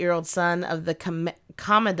 the 8-year-old son of the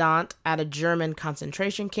commandant at a German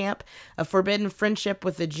concentration camp. A forbidden friendship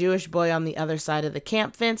with a Jewish boy on the other side of the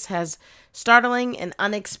camp fence has startling and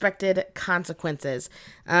unexpected consequences.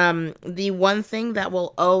 The one thing that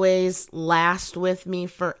will always last with me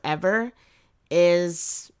forever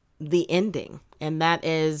is the ending. And that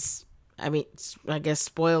is, I guess,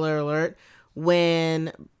 spoiler alert,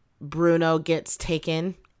 when Bruno gets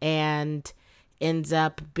taken and ends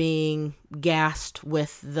up being gassed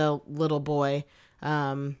with the little boy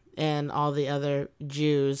and all the other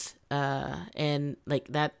Jews, and like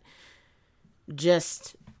that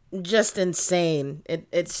just just insane.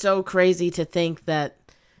 It's so crazy to think that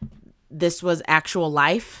this was actual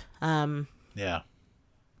life. Yeah.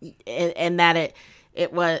 And that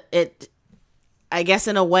I guess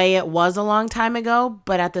in a way it was a long time ago,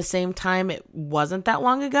 but at the same time it wasn't that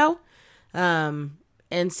long ago. And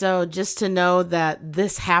so just to know that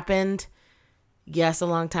this happened, yes, a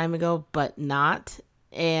long time ago, but not.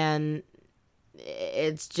 And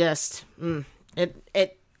it's just,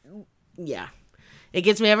 yeah. It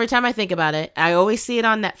gets me every time I think about it. I always see it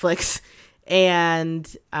on Netflix, and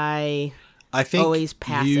I think always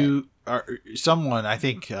pass it. Someone, I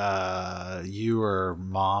think you or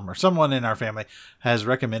mom or someone in our family has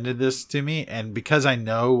recommended this to me, and because I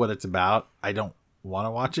know what it's about, I don't want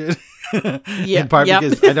to watch it. In part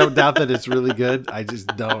because I don't doubt that it's really good. I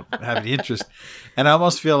just don't have any interest. And I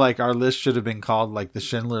almost feel like our list should have been called like the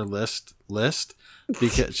Schindler list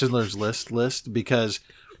because Schindler's list because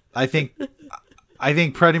I think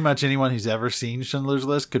pretty much anyone who's ever seen Schindler's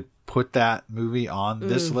List could put that movie on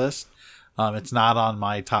this list. It's not on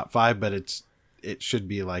my top 5, but it should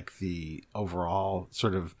be like the overall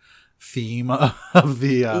sort of theme of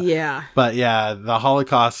the But yeah, the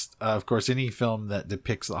Holocaust, of course, any film that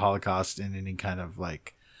depicts the Holocaust in any kind of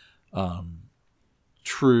like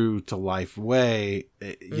true to life way,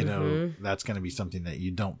 you know, that's going to be something that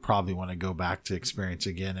you don't probably want to go back to experience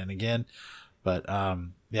again and again. But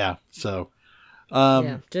so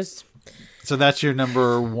so that's your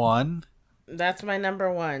number 1. That's my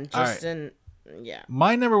number 1.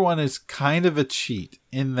 My number 1 is kind of a cheat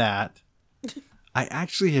in that I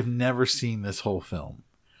actually have never seen this whole film.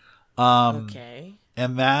 Okay.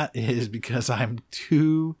 And that is because I'm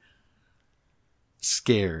too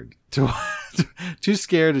scared too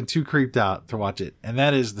scared and too creeped out to watch it. And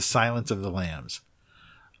that is The Silence of the Lambs.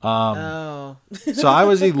 So I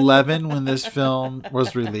was 11 when this film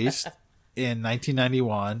was released in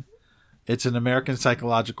 1991. It's an American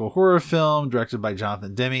psychological horror film directed by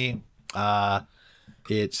Jonathan Demme.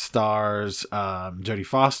 It stars Jodie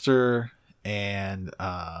Foster and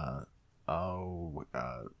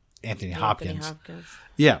Anthony Hopkins.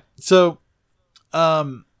 Yeah. So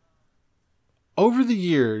over the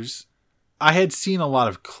years, I had seen a lot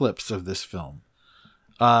of clips of this film.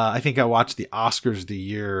 I think I watched the Oscars the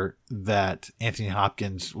year that Anthony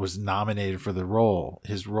Hopkins was nominated for the role.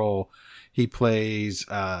 His role, he plays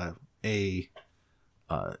Dr.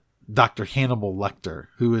 Hannibal Lecter,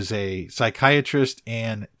 who is a psychiatrist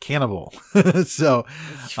and cannibal. So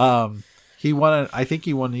he won. I think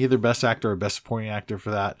he won either Best Actor or Best Supporting Actor for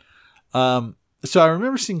that. So I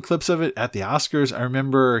remember seeing clips of it at the Oscars. I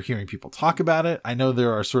remember hearing people talk about it. I know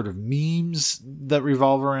there are sort of memes that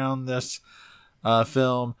revolve around this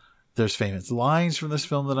film. There's famous lines from this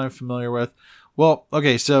film that I'm familiar with. Well,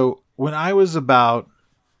 okay, so when I was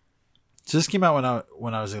this came out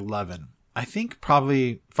when I was 11. I think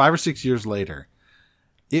probably 5 or 6 years later,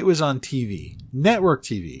 it was on TV, network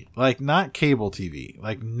TV, like not cable TV,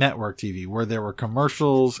 like network TV, where there were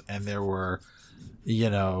commercials and there were,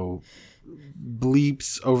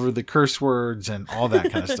 bleeps over the curse words and all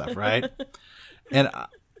that kind of stuff, right? And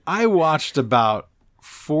I watched about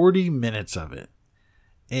 40 minutes of it,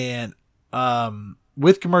 and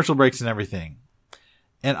with commercial breaks and everything.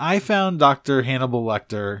 And I found Dr. Hannibal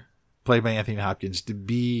Lecter, played by Anthony Hopkins, to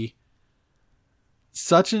be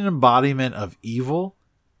such an embodiment of evil.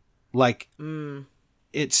 Like,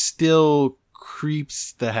 it still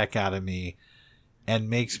creeps the heck out of me and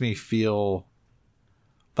makes me feel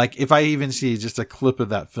like if I even see just a clip of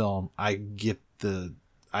that film, I get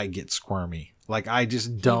squirmy. Like, I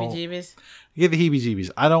just don't heebie-jeebies? I get the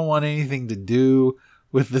heebie-jeebies. I don't want anything to do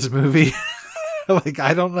with this movie. Like,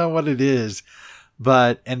 I don't know what it is,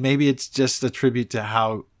 and maybe it's just a tribute to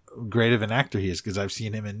how great of an actor he is, because I've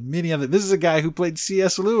seen him in many other. This is a guy who played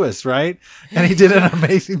C.S. Lewis, right? And he did an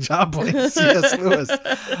amazing job playing C.S. Lewis.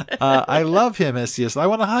 I love him as C.S. I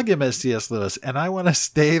want to hug him as C.S. Lewis, and I want to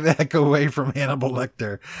stay the heck away from Hannibal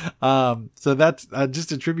Lecter. So that's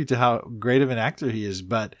just a tribute to how great of an actor he is.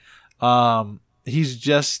 But he's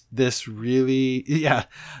just this really,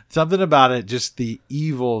 something about it, just the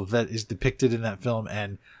evil that is depicted in that film,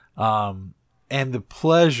 and the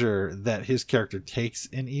pleasure that his character takes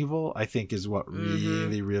in evil, I think, is what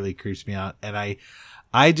really, really creeps me out. And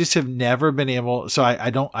I just have never been able. So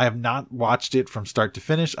I have not watched it from start to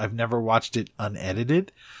finish. I've never watched it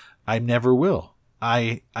unedited. I never will.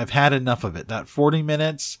 I've had enough of it. That 40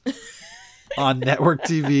 minutes on network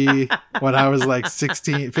TV when I was like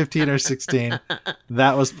 15 or 16,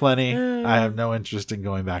 that was plenty. I have no interest in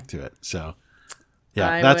going back to it. So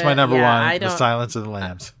that's my number one, The Silence of the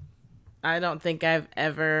Lambs. I don't think I've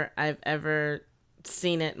ever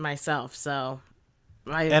seen it myself, so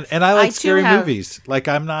And I like too scary have- movies. Like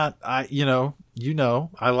I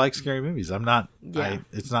like scary movies. I'm not. Yeah.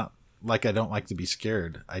 It's not like I don't like to be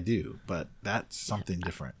scared. I do, but that's something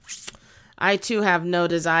different. I too have no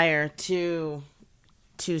desire to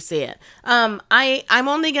see it. I'm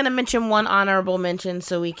only going to mention one honorable mention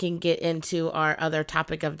so we can get into our other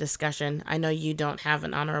topic of discussion. I know you don't have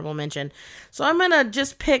an honorable mention. So I'm going to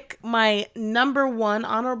just pick my number one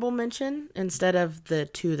honorable mention instead of the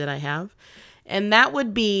two that I have. And that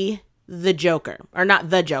would be The Joker. Or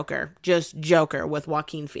not The Joker, just Joker with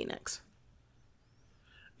Joaquin Phoenix.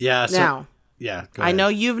 Yeah. So, now, yeah. Go I ahead. know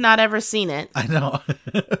you've not ever seen it. I know.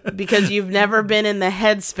 because you've never been in the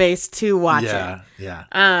headspace to watch it. Yeah.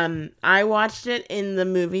 I watched it in the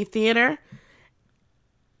movie theater,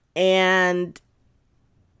 and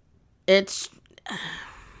it's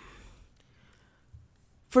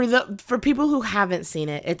for people who haven't seen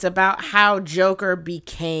it. It's about how Joker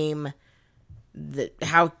became the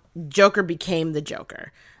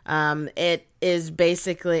Joker. It is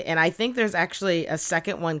basically, and I think there's actually a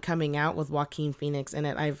second one coming out with Joaquin Phoenix in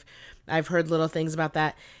it. I've heard little things about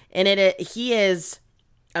that. And he is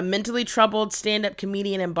a mentally troubled stand-up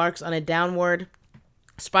comedian embarks on a downward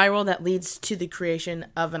spiral that leads to the creation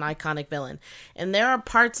of an iconic villain. And there are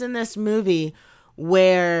parts in this movie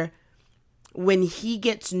where when he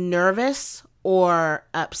gets nervous or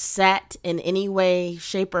upset in any way,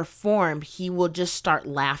 shape, or form, he will just start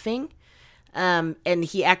laughing. And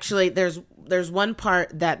he actually, there's one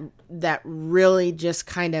part that really just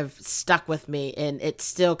kind of stuck with me, and it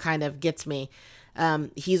still kind of gets me.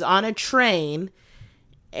 He's on a train,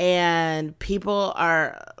 and people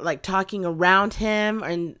are like talking around him,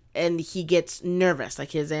 and he gets nervous,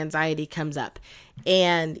 like his anxiety comes up,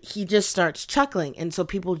 and he just starts chuckling, and so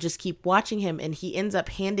people just keep watching him, and he ends up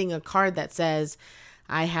handing a card that says,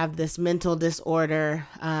 "I have this mental disorder,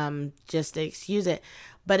 just excuse it."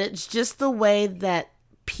 But it's just the way that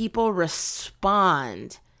people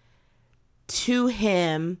respond to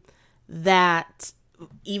him, that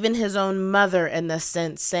even his own mother, in the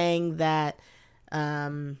sense, saying that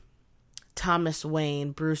Thomas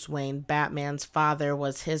Wayne, Bruce Wayne, Batman's father,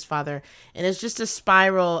 was his father. And it's just a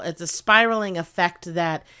spiral. It's a spiraling effect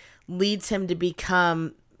that leads him to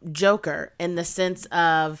become Joker, in the sense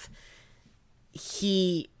of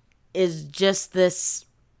he is just this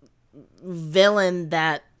villain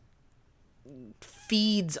that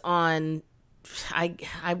feeds on, I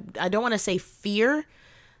don't want to say fear,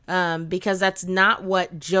 because that's not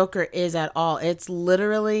what Joker is at all. It's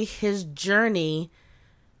literally his journey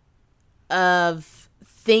of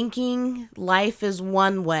thinking life is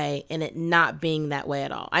one way and it not being that way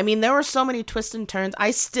at all. I mean, there were so many twists and turns.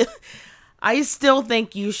 I still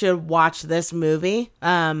think you should watch this movie.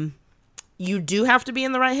 You do have to be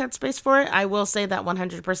in the right headspace for it. I will say that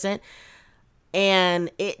 100%. And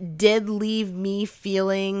it did leave me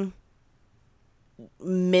feeling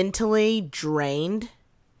mentally drained.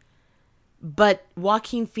 But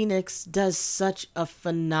Joaquin Phoenix does such a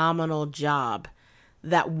phenomenal job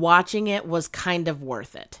that watching it was kind of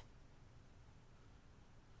worth it.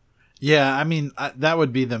 Yeah, I mean, that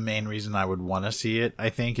would be the main reason I would want to see it, I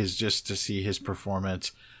think, is just to see his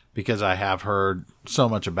performance, because I have heard so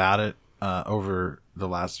much about it over the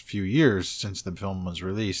last few years since the film was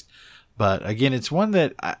released. But again, it's one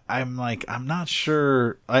that I'm not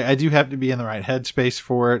sure. I do have to be in the right headspace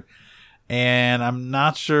for it. And I'm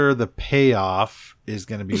not sure the payoff is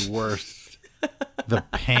going to be worth the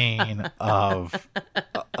pain of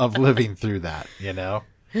living through that, you know?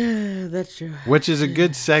 That's true. Which is a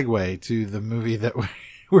good segue to the movie that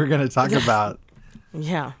we're going to talk about.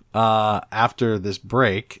 Yeah. After this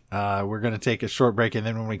break, we're going to take a short break, and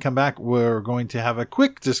then when we come back, we're going to have a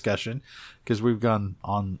quick discussion, because we've gone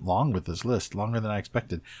on long with this list, longer than I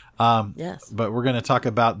expected. Yes. But we're going to talk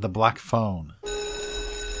about The Black Phone.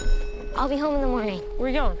 I'll be home in the morning. Where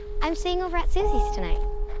you going? I'm staying over at Susie's tonight.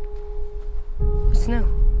 What's new?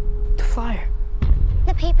 The flyer.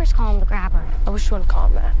 The papers call him the grabber. I wish you wouldn't call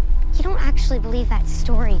him that. You don't actually believe that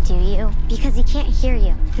story, do you? Because he can't hear you,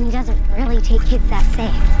 and he doesn't really take kids that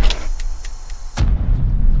safe.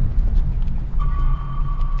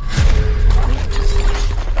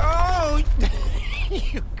 Oh,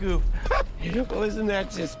 you goof. Well, isn't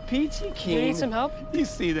that just peachy keen? You need some help? You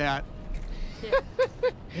see that?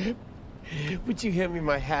 Yeah. Would you hand me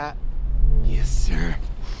my hat? Yes, sir.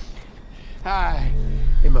 I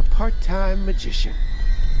am a part-time magician.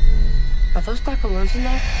 Are those black balloons in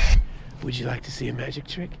there? Would you like to see a magic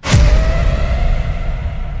trick?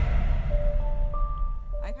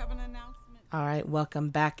 All right, welcome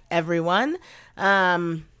back, everyone.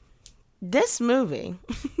 This movie.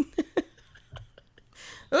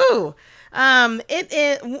 Ooh. It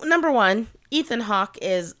is number one. Ethan Hawke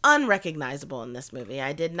is unrecognizable in this movie.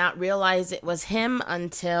 I did not realize it was him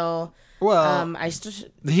until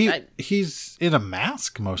he's in a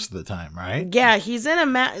mask most of the time, right? Yeah, he's in a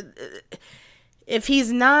mask. If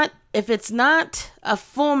it's not a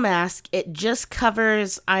full mask, it just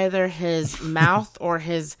covers either his mouth or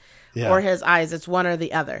his eyes. It's one or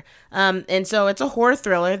the other. And so it's a horror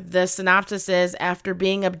thriller. The synopsis is, after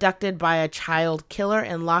being abducted by a child killer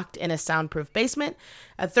and locked in a soundproof basement,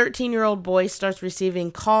 a 13-year-old boy starts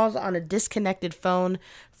receiving calls on a disconnected phone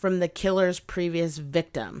from the killer's previous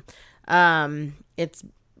victim. It's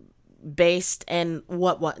based in the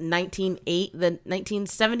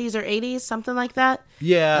 1970s or 80s, something like that.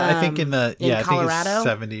 Yeah, I think in Colorado,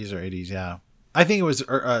 70s or 80s. Yeah, I think it was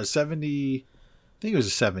 70. I think it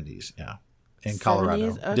was the 70s. Yeah, in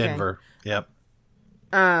Colorado, 70s? Okay. Denver. Yep.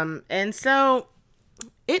 And so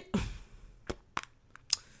it.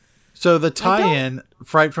 So the tie-in,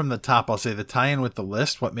 right from the top, I'll say the tie-in with the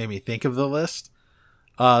list. What made me think of the list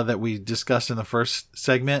that we discussed in the first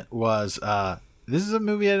segment was. This is a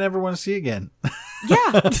movie I never want to see again.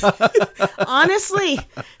 Yeah. Honestly,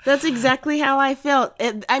 that's exactly how I felt.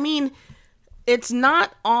 I mean, it's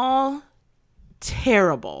not all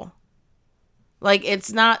terrible. Like,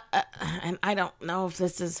 it's not, and I don't know if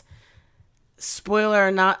this is spoiler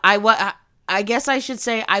or not. I guess I should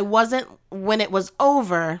say I wasn't, when it was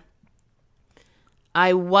over,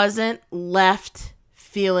 I wasn't left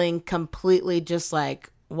feeling completely just like,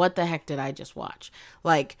 what the heck did I just watch?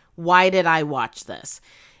 Like, why did I watch this?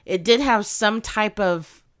 It did have some type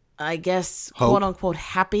of, I guess, hope. quote unquote,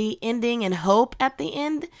 happy ending and hope at the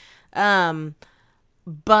end.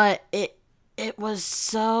 But it was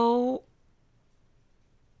so,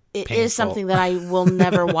 it painful. is something that I will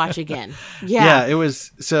never watch again. Yeah. Yeah, it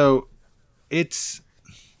was, so it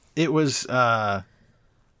was kind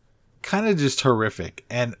of just horrific.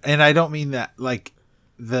 And I don't mean that, like,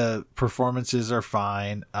 the performances are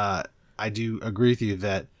fine. I do agree with you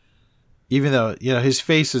that even though, his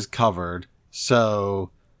face is covered,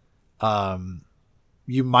 so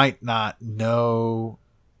you might not know,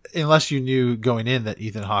 unless you knew going in that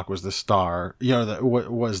Ethan Hawke was the star, that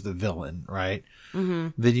was the villain, right? Mm-hmm.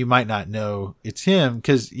 Then you might not know it's him,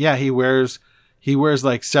 because he wears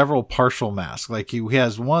like several partial masks. Like he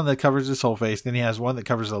has one that covers his whole face, then he has one that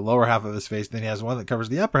covers the lower half of his face, then he has one that covers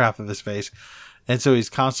the upper half of his face. And so he's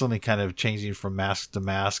constantly kind of changing from mask to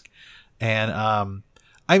mask. And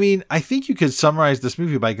I mean, I think you could summarize this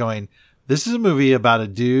movie by going, this is a movie about a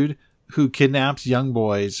dude who kidnaps young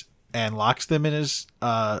boys and locks them in his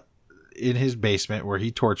basement where he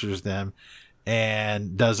tortures them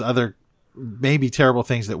and does other maybe terrible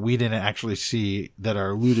things that we didn't actually see that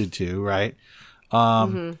are alluded to, right?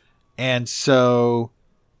 And so,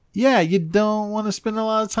 you don't want to spend a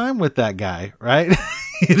lot of time with that guy, right?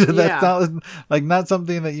 That's not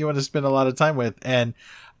something that you want to spend a lot of time with. And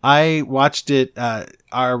I watched it.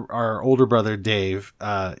 Our older brother Dave,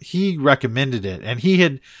 he recommended it, and he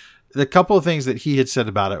had the couple of things that he had said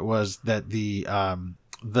about it was that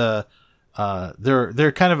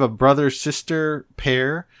they're kind of a brother sister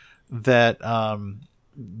pair that are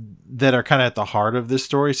kind of at the heart of this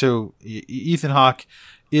story. So Ethan Hawke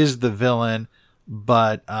is the villain,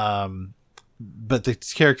 but the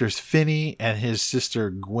characters Finney and his sister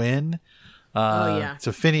Gwen.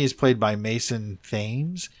 So Finney is played by Mason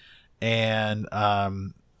Thames, and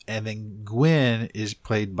then Gwen is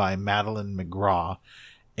played by Madeline McGraw.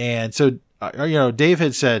 And so Dave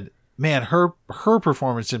had said, man, her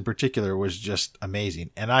performance in particular was just amazing,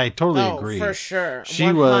 and I totally agree. For sure, she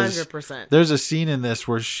 100%. There's a scene in this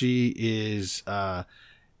where she is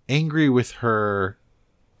angry with her.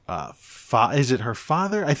 Is it her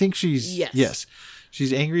father? I think she's yes.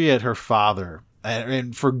 She's angry at her father,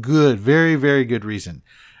 and for good, very, very good reason.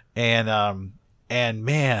 And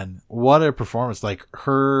man, what a performance! Like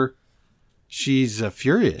she's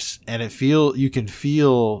furious, and you can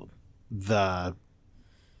feel the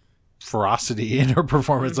ferocity in her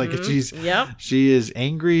performance. Like she is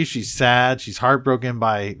angry, she's sad, she's heartbroken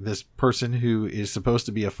by this person who is supposed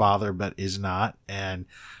to be a father but is not. And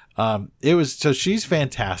she's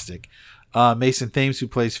fantastic. Mason Thames, who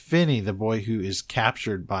plays Finney, the boy who is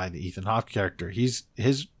captured by the Ethan Hawke character, his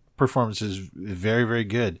performance is very, very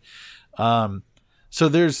good. So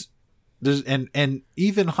there's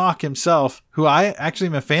Ethan Hawke himself, who I actually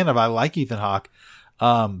am a fan of. I like Ethan Hawke.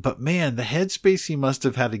 But man, the headspace he must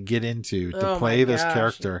have had to get into to play this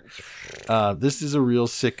character. This is a real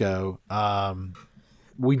sicko.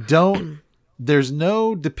 There's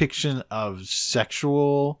no depiction of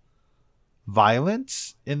sexual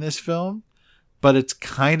violence in this film, but it's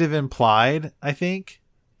kind of implied, I think.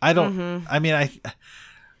 I don't. I mean,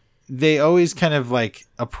 they always kind of like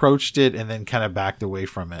approached it and then kind of backed away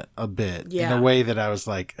from it a bit in a way that I was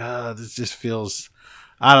like, this just feels.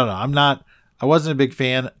 I don't know. I wasn't a big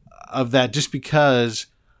fan of that just because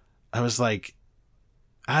I was like,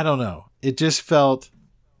 I don't know. It just felt,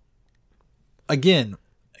 again,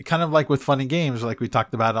 kind of like with Fun and Games, like we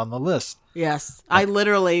talked about on the list. Yes. I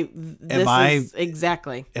literally,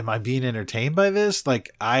 exactly. Am I being entertained by this?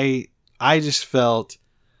 Like, I just felt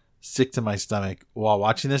sick to my stomach while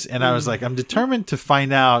watching this. And I was like, I'm determined to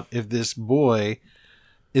find out if this boy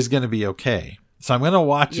is going to be okay. So I'm going to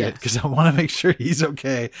watch it because I want to make sure he's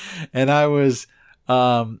okay. And I was,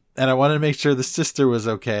 and I wanted to make sure the sister was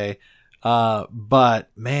okay. But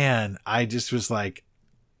man, I just was like,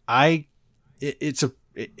 I think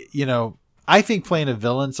playing a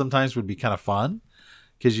villain sometimes would be kind of fun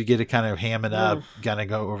because you get to kind of ham it up, kind of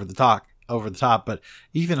go over the top. But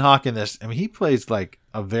Ethan Hawke in this, I mean, he plays like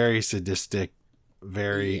a very sadistic,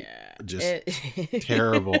 very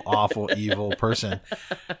terrible, awful, evil person.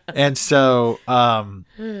 And so,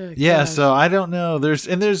 so I don't know. There's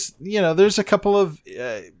a couple of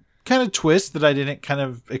kind of twists that I didn't kind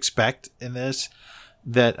of expect in this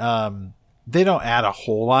that they don't add a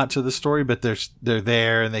whole lot to the story, but they're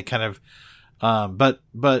there and they kind of but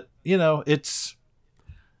you know, it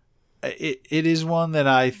is one that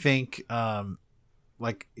I think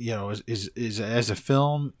like, you know, is as a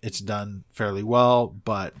film it's done fairly well,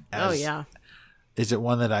 but is it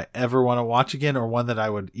one that I ever want to watch again or one that I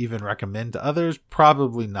would even recommend to others?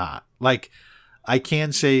 Probably not. Like, I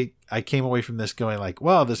can say I came away from this going like,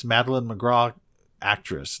 wow, this Madeline McGraw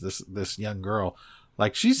actress, this young girl,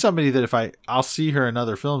 like she's somebody that I'll see her in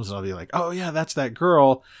other films and I'll be like, oh yeah, that's that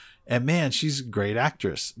girl. And man, she's a great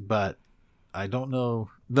actress, but I don't know.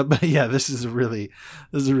 But yeah, this is a really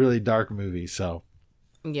dark movie. So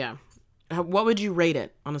yeah, what would you rate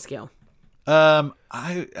it on a scale?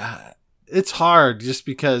 It's hard just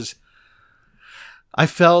because I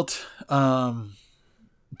felt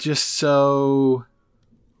just so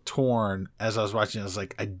torn as I was watching. I was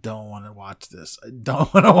like, I don't want to watch this.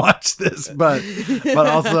 But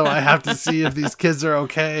also I have to see if these kids are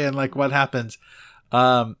okay and like what happens.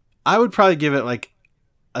 I would probably give it like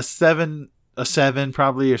a 7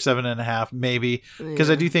 probably, or 7.5 maybe,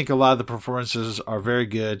 because I do think a lot of the performances are very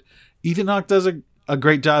good. Ethan Hawke does a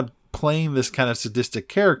great job playing this kind of sadistic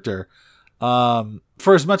character.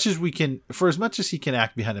 For as much as he can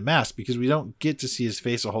act behind a mask, because we don't get to see his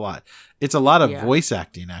face a whole lot. It's a lot of voice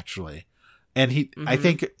acting actually. And I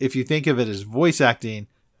think if you think of it as voice acting,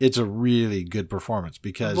 it's a really good performance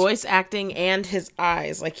because voice acting and his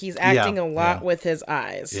eyes, like he's acting a lot with his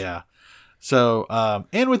eyes. Yeah. So,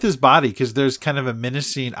 and with his body, because there's kind of a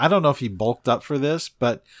menacing, I don't know if he bulked up for this,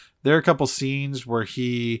 but there are a couple scenes where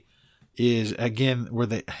he is, again, where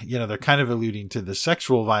they're kind of alluding to the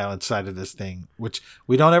sexual violence side of this thing, which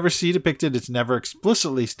we don't ever see depicted. It's never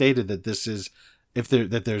explicitly stated that this is,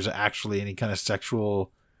 that there's actually any kind of sexual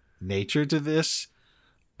nature to this,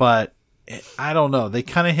 but I don't know. They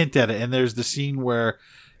kind of hint at it. And there's the scene where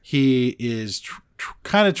he is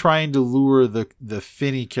kind of trying to lure the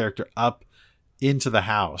Finney character up into the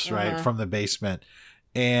house, right, from the basement.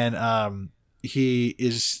 And he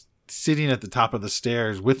is sitting at the top of the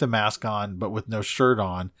stairs with a mask on, but with no shirt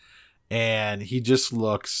on. And he just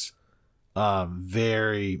looks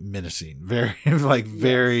very menacing, very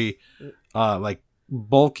very like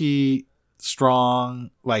bulky,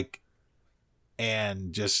 strong, like,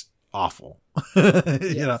 and just awful.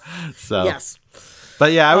 You know, so yes.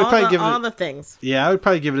 But yeah, I would probably give it all the things. Yeah, I would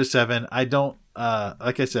probably give it a 7. I don't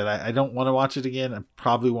like I said, I don't want to watch it again. I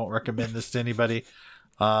probably won't recommend this to anybody.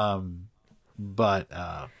 But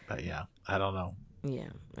yeah, I don't know. Yeah.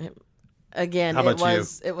 Again, How about you?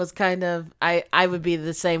 It was kind of, I would be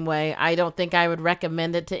the same way. I don't think I would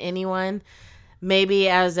recommend it to anyone. Maybe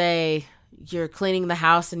as you're cleaning the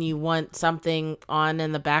house and you want something on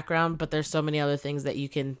in the background, but there's so many other things that you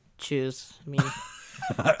can choose. I mean,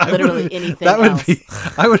 literally anything else.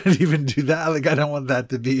 I wouldn't even do that. Like, I don't want that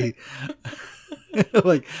to be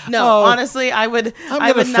like, no, honestly, I would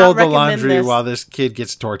fold not the laundry this. while this kid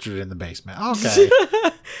gets tortured in the basement. Okay.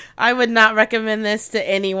 I would not recommend this to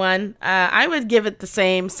anyone. I would give it the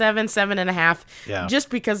same 7.5. Yeah. Just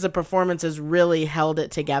because the performances really held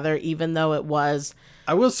it together, even though it was.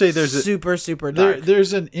 I will say there's super dark.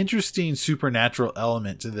 There's an interesting supernatural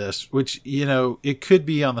element to this, which, you know, it could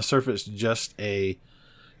be on the surface just a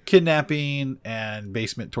kidnapping and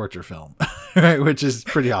basement torture film, right? Which is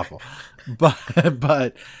pretty awful. But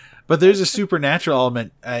there's a supernatural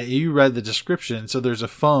element. You read the description, so there's a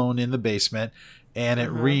phone in the basement, and it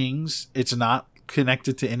rings. It's not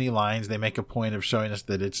connected to any lines. They make a point of showing us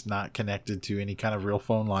that it's not connected to any kind of real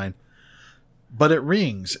phone line, but it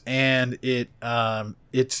rings, and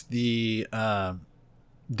it's the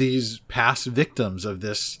these past victims of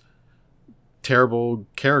this terrible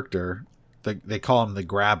character. They call him the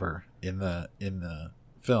Grabber in the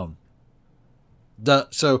film.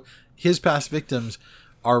 So his past victims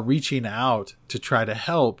are reaching out to try to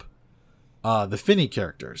help the Finney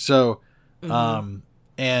character. So,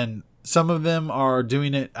 and some of them are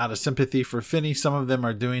doing it out of sympathy for Finney. Some of them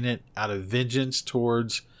are doing it out of vengeance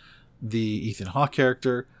towards the Ethan Hawke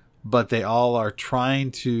character, but they all are trying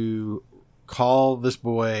to call this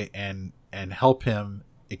boy and help him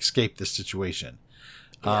escape this situation.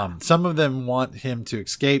 Yeah. Some of them want him to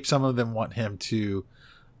escape. Some of them want him to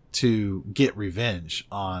get revenge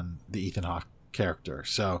on the Ethan Hawke character.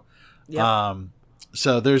 So,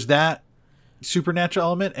 so there's that supernatural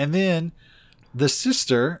element, and then the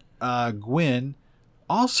sister Gwen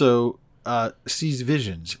also sees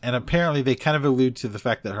visions, and apparently they kind of allude to the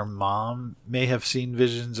fact that her mom may have seen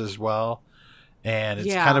visions as well, and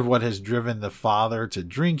it's kind of what has driven the father to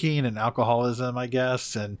drinking and alcoholism, I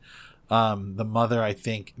guess. And the mother, I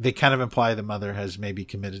think they kind of imply the mother has maybe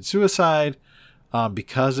committed suicide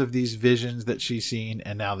because of these visions that she's seen,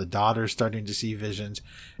 and now the daughter's starting to see visions,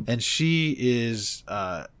 and she is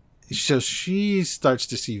so she starts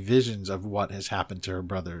to see visions of what has happened to her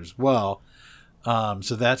brother as well.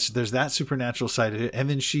 So there's that supernatural side of it, and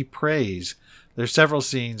then she prays. There's several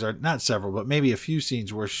scenes, or not several, but maybe a few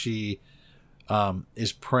scenes where she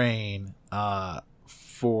is praying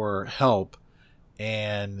for help,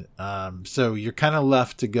 and so you're kind of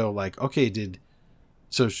left to go like, okay,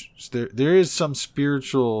 there is some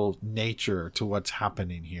spiritual nature to what's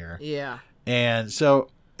happening here. Yeah. And so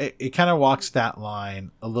it kind of walks that line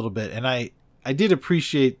a little bit. And I did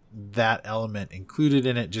appreciate that element included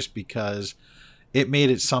in it, just because it made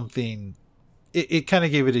it something, it kind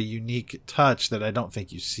of gave it a unique touch that I don't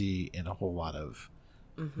think you see in a whole lot of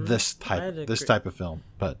this type of film.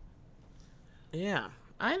 But yeah,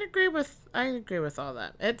 I'd agree with all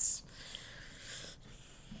that. It's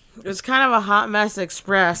kind of a hot mess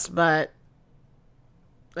express, but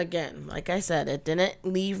again, like I said, it didn't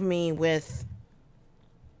leave me with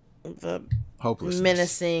the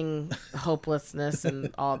menacing hopelessness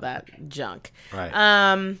and all that junk.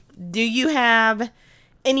 Right. Do you have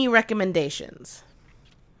any recommendations?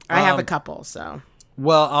 I have a couple, so.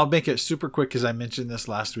 Well, I'll make it super quick because I mentioned this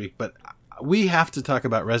last week, but we have to talk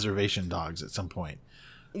about Reservation Dogs at some point.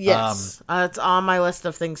 Yes, it's on my list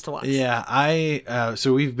of things to watch. Yeah,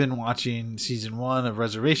 so we've been watching season 1 of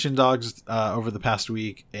Reservation Dogs over the past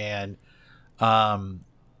week, and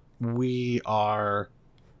we are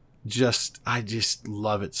I just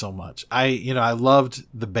love it so much. I loved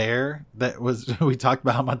the bear that was, we talked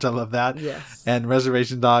about how much I love that. Yes. And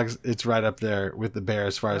Reservation Dogs, it's right up there with the bear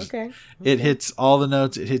as far as it hits all the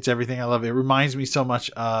notes. It hits everything I love. It reminds me so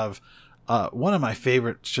much of one of my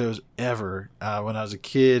favorite shows ever when I was a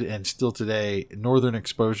kid and still today, Northern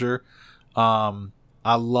Exposure.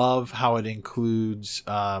 I love how it includes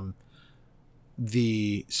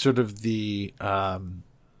the sort of the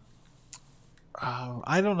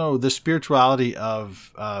I don't know, the spirituality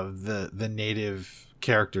of the native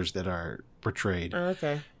characters that are portrayed.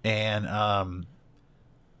 Okay. And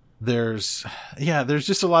there's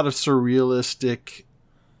just a lot of surrealistic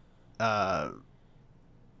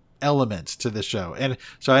elements to the show. And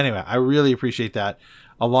so anyway, I really appreciate that,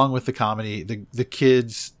 along with the comedy. The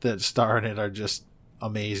kids that star in it are just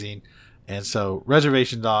amazing. And so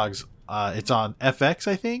Reservation Dogs, it's on FX,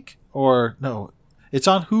 I think, or no, it's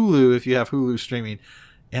on Hulu if you have Hulu streaming,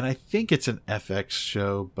 and I think it's an FX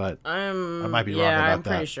show, but I might be wrong about that. Yeah, I'm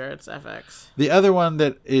pretty sure it's FX. The other one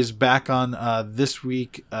that is back on this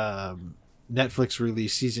week, Netflix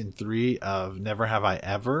released season 3 of Never Have I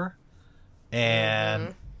Ever,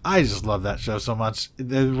 and I just love that show so much.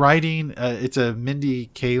 The writing, it's Mindy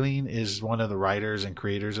Kaling is one of the writers and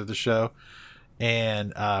creators of the show,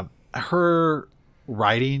 and her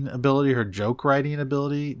writing ability, her joke writing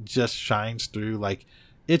ability just shines through. Like,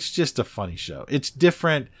 it's just a funny show. It's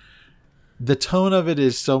different. The tone of it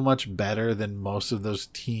is so much better than most of those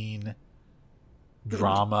teen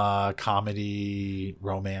drama, comedy,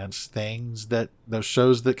 romance things that those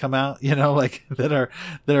shows that come out, like that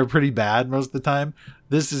are pretty bad most of the time.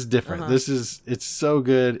 This is different. It's so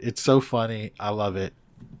good. It's so funny. I love it.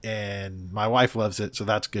 And my wife loves it. So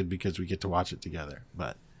that's good because we get to watch it together.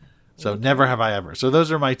 But so Never Have I Ever. So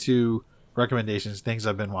those are my 2 recommendations, things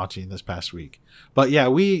I've been watching this past week. But yeah,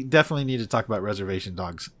 we definitely need to talk about Reservation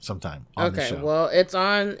Dogs sometime on the show. Okay, well, it's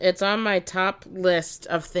on my top list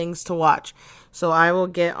of things to watch. So I will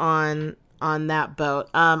get on on that boat.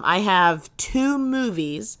 I have 2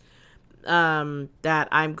 movies that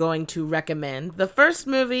I'm going to recommend. The first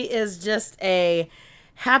movie is just a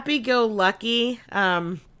happy-go-lucky.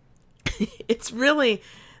 It's really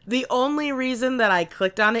the only reason that I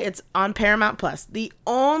clicked on it. It's on Paramount Plus. The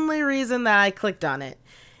only reason that I clicked on it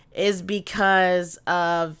is because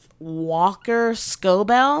of Walker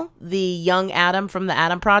Scobell, the young Adam from the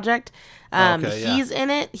Adam Project. He's in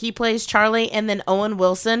it. He plays Charlie, and then Owen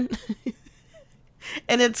Wilson.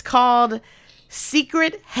 And it's called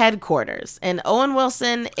Secret Headquarters. And Owen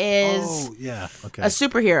Wilson is a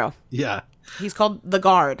superhero. Yeah. He's called The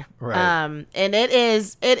Guard. Right. And it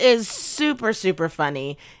is super, super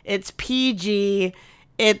funny. It's PG.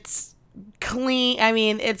 It's clean. I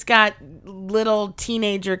mean, it's got little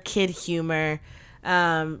teenager kid humor.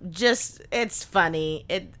 It's funny.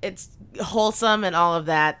 It's wholesome and all of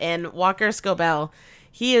that. And Walker Scobell,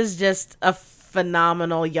 he is just a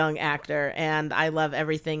phenomenal young actor, and I love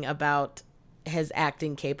everything about his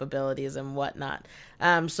acting capabilities and whatnot.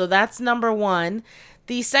 So that's number 1.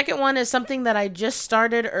 The second one is something that I just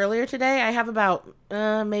started earlier today. I have about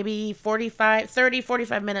maybe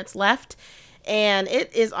 45 minutes left, and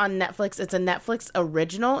it is on Netflix. It's a Netflix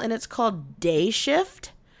original, and it's called Day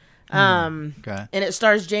Shift. And it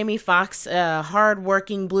stars Jamie Foxx, a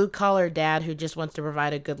hard-working blue-collar dad who just wants to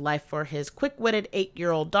provide a good life for his quick-witted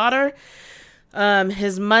 8-year-old daughter.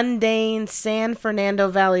 His mundane San Fernando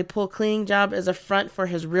Valley pool cleaning job is a front for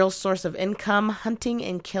his real source of income, hunting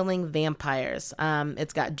and killing vampires.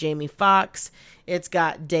 It's got Jamie Foxx. It's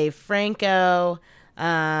got Dave Franco.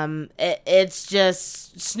 It's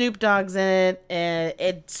just Snoop Dogg's in it. And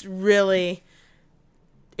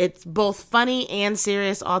it's both funny and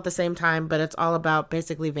serious all at the same time, but it's all about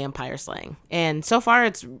basically vampire slaying. And so far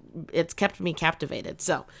it's kept me captivated.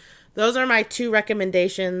 So those are my 2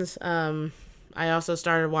 recommendations. I also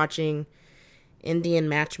started watching Indian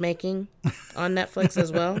Matchmaking on Netflix as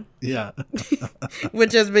well. Yeah.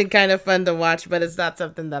 Which has been kind of fun to watch, but it's not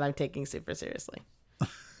something that I'm taking super seriously.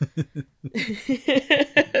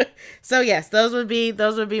 So yes, those would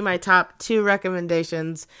be my top 2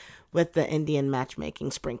 recommendations with the Indian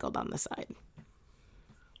Matchmaking sprinkled on the side.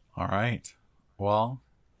 All right. Well,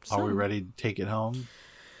 are we ready to take it home?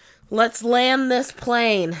 Let's land this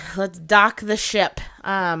plane. Let's dock the ship.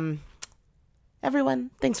 Everyone,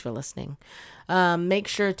 thanks for listening. Make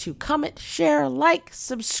sure to comment, share, like,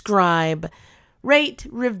 subscribe, rate,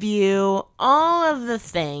 review, all of the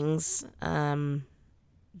things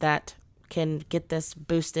that can get this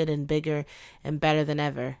boosted and bigger and better than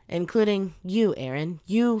ever, including you, Aaron.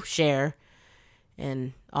 You share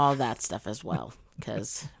and all that stuff as well,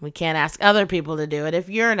 because we can't ask other people to do it if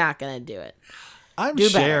you're not going to do it. I'm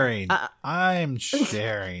sharing. I'm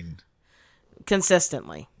sharing.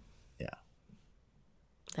 Consistently.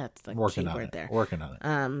 That's the Working key on word it. there. Working on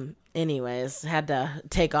it. Anyways, had to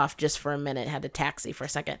take off just for a minute. Had to taxi for a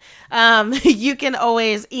second. You can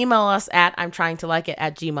always email us at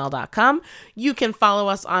imtryingtolikeit@gmail.com. You can follow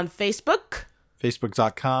us on Facebook.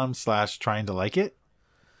 Facebook.com/tryingtolikeit.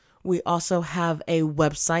 We also have a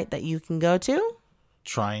website that you can go to.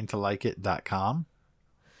 tryingtolikeit.com.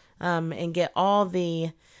 And get all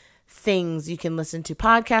the things. You can listen to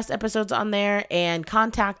podcast episodes on there and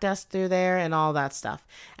contact us through there and all that stuff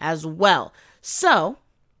as well. So,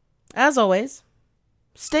 as always,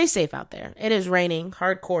 stay safe out there. It is raining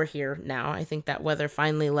hardcore here now. I think that weather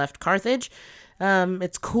finally left Carthage.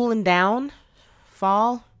 It's cooling down.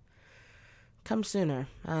 Fall comes sooner.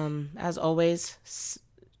 As always,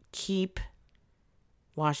 keep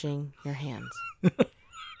washing your hands.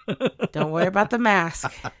 Don't worry about the mask.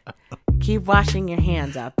 Keep washing your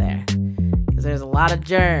hands out there, because there's a lot of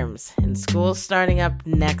germs, and school's starting up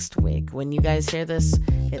next week. When you guys hear this,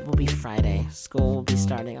 it will be Friday. School will be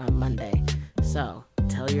starting on Monday. So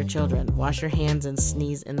tell your children, wash your hands and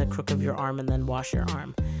sneeze in the crook of your arm, and then wash your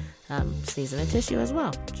arm. Sneeze in a tissue as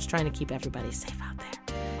well. Just trying to keep everybody safe out there.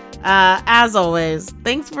 As always,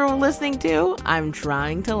 thanks for listening to I'm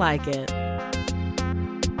Trying to Like It.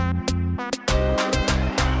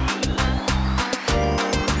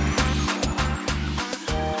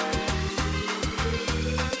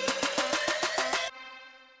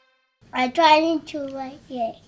 I'm trying to like it.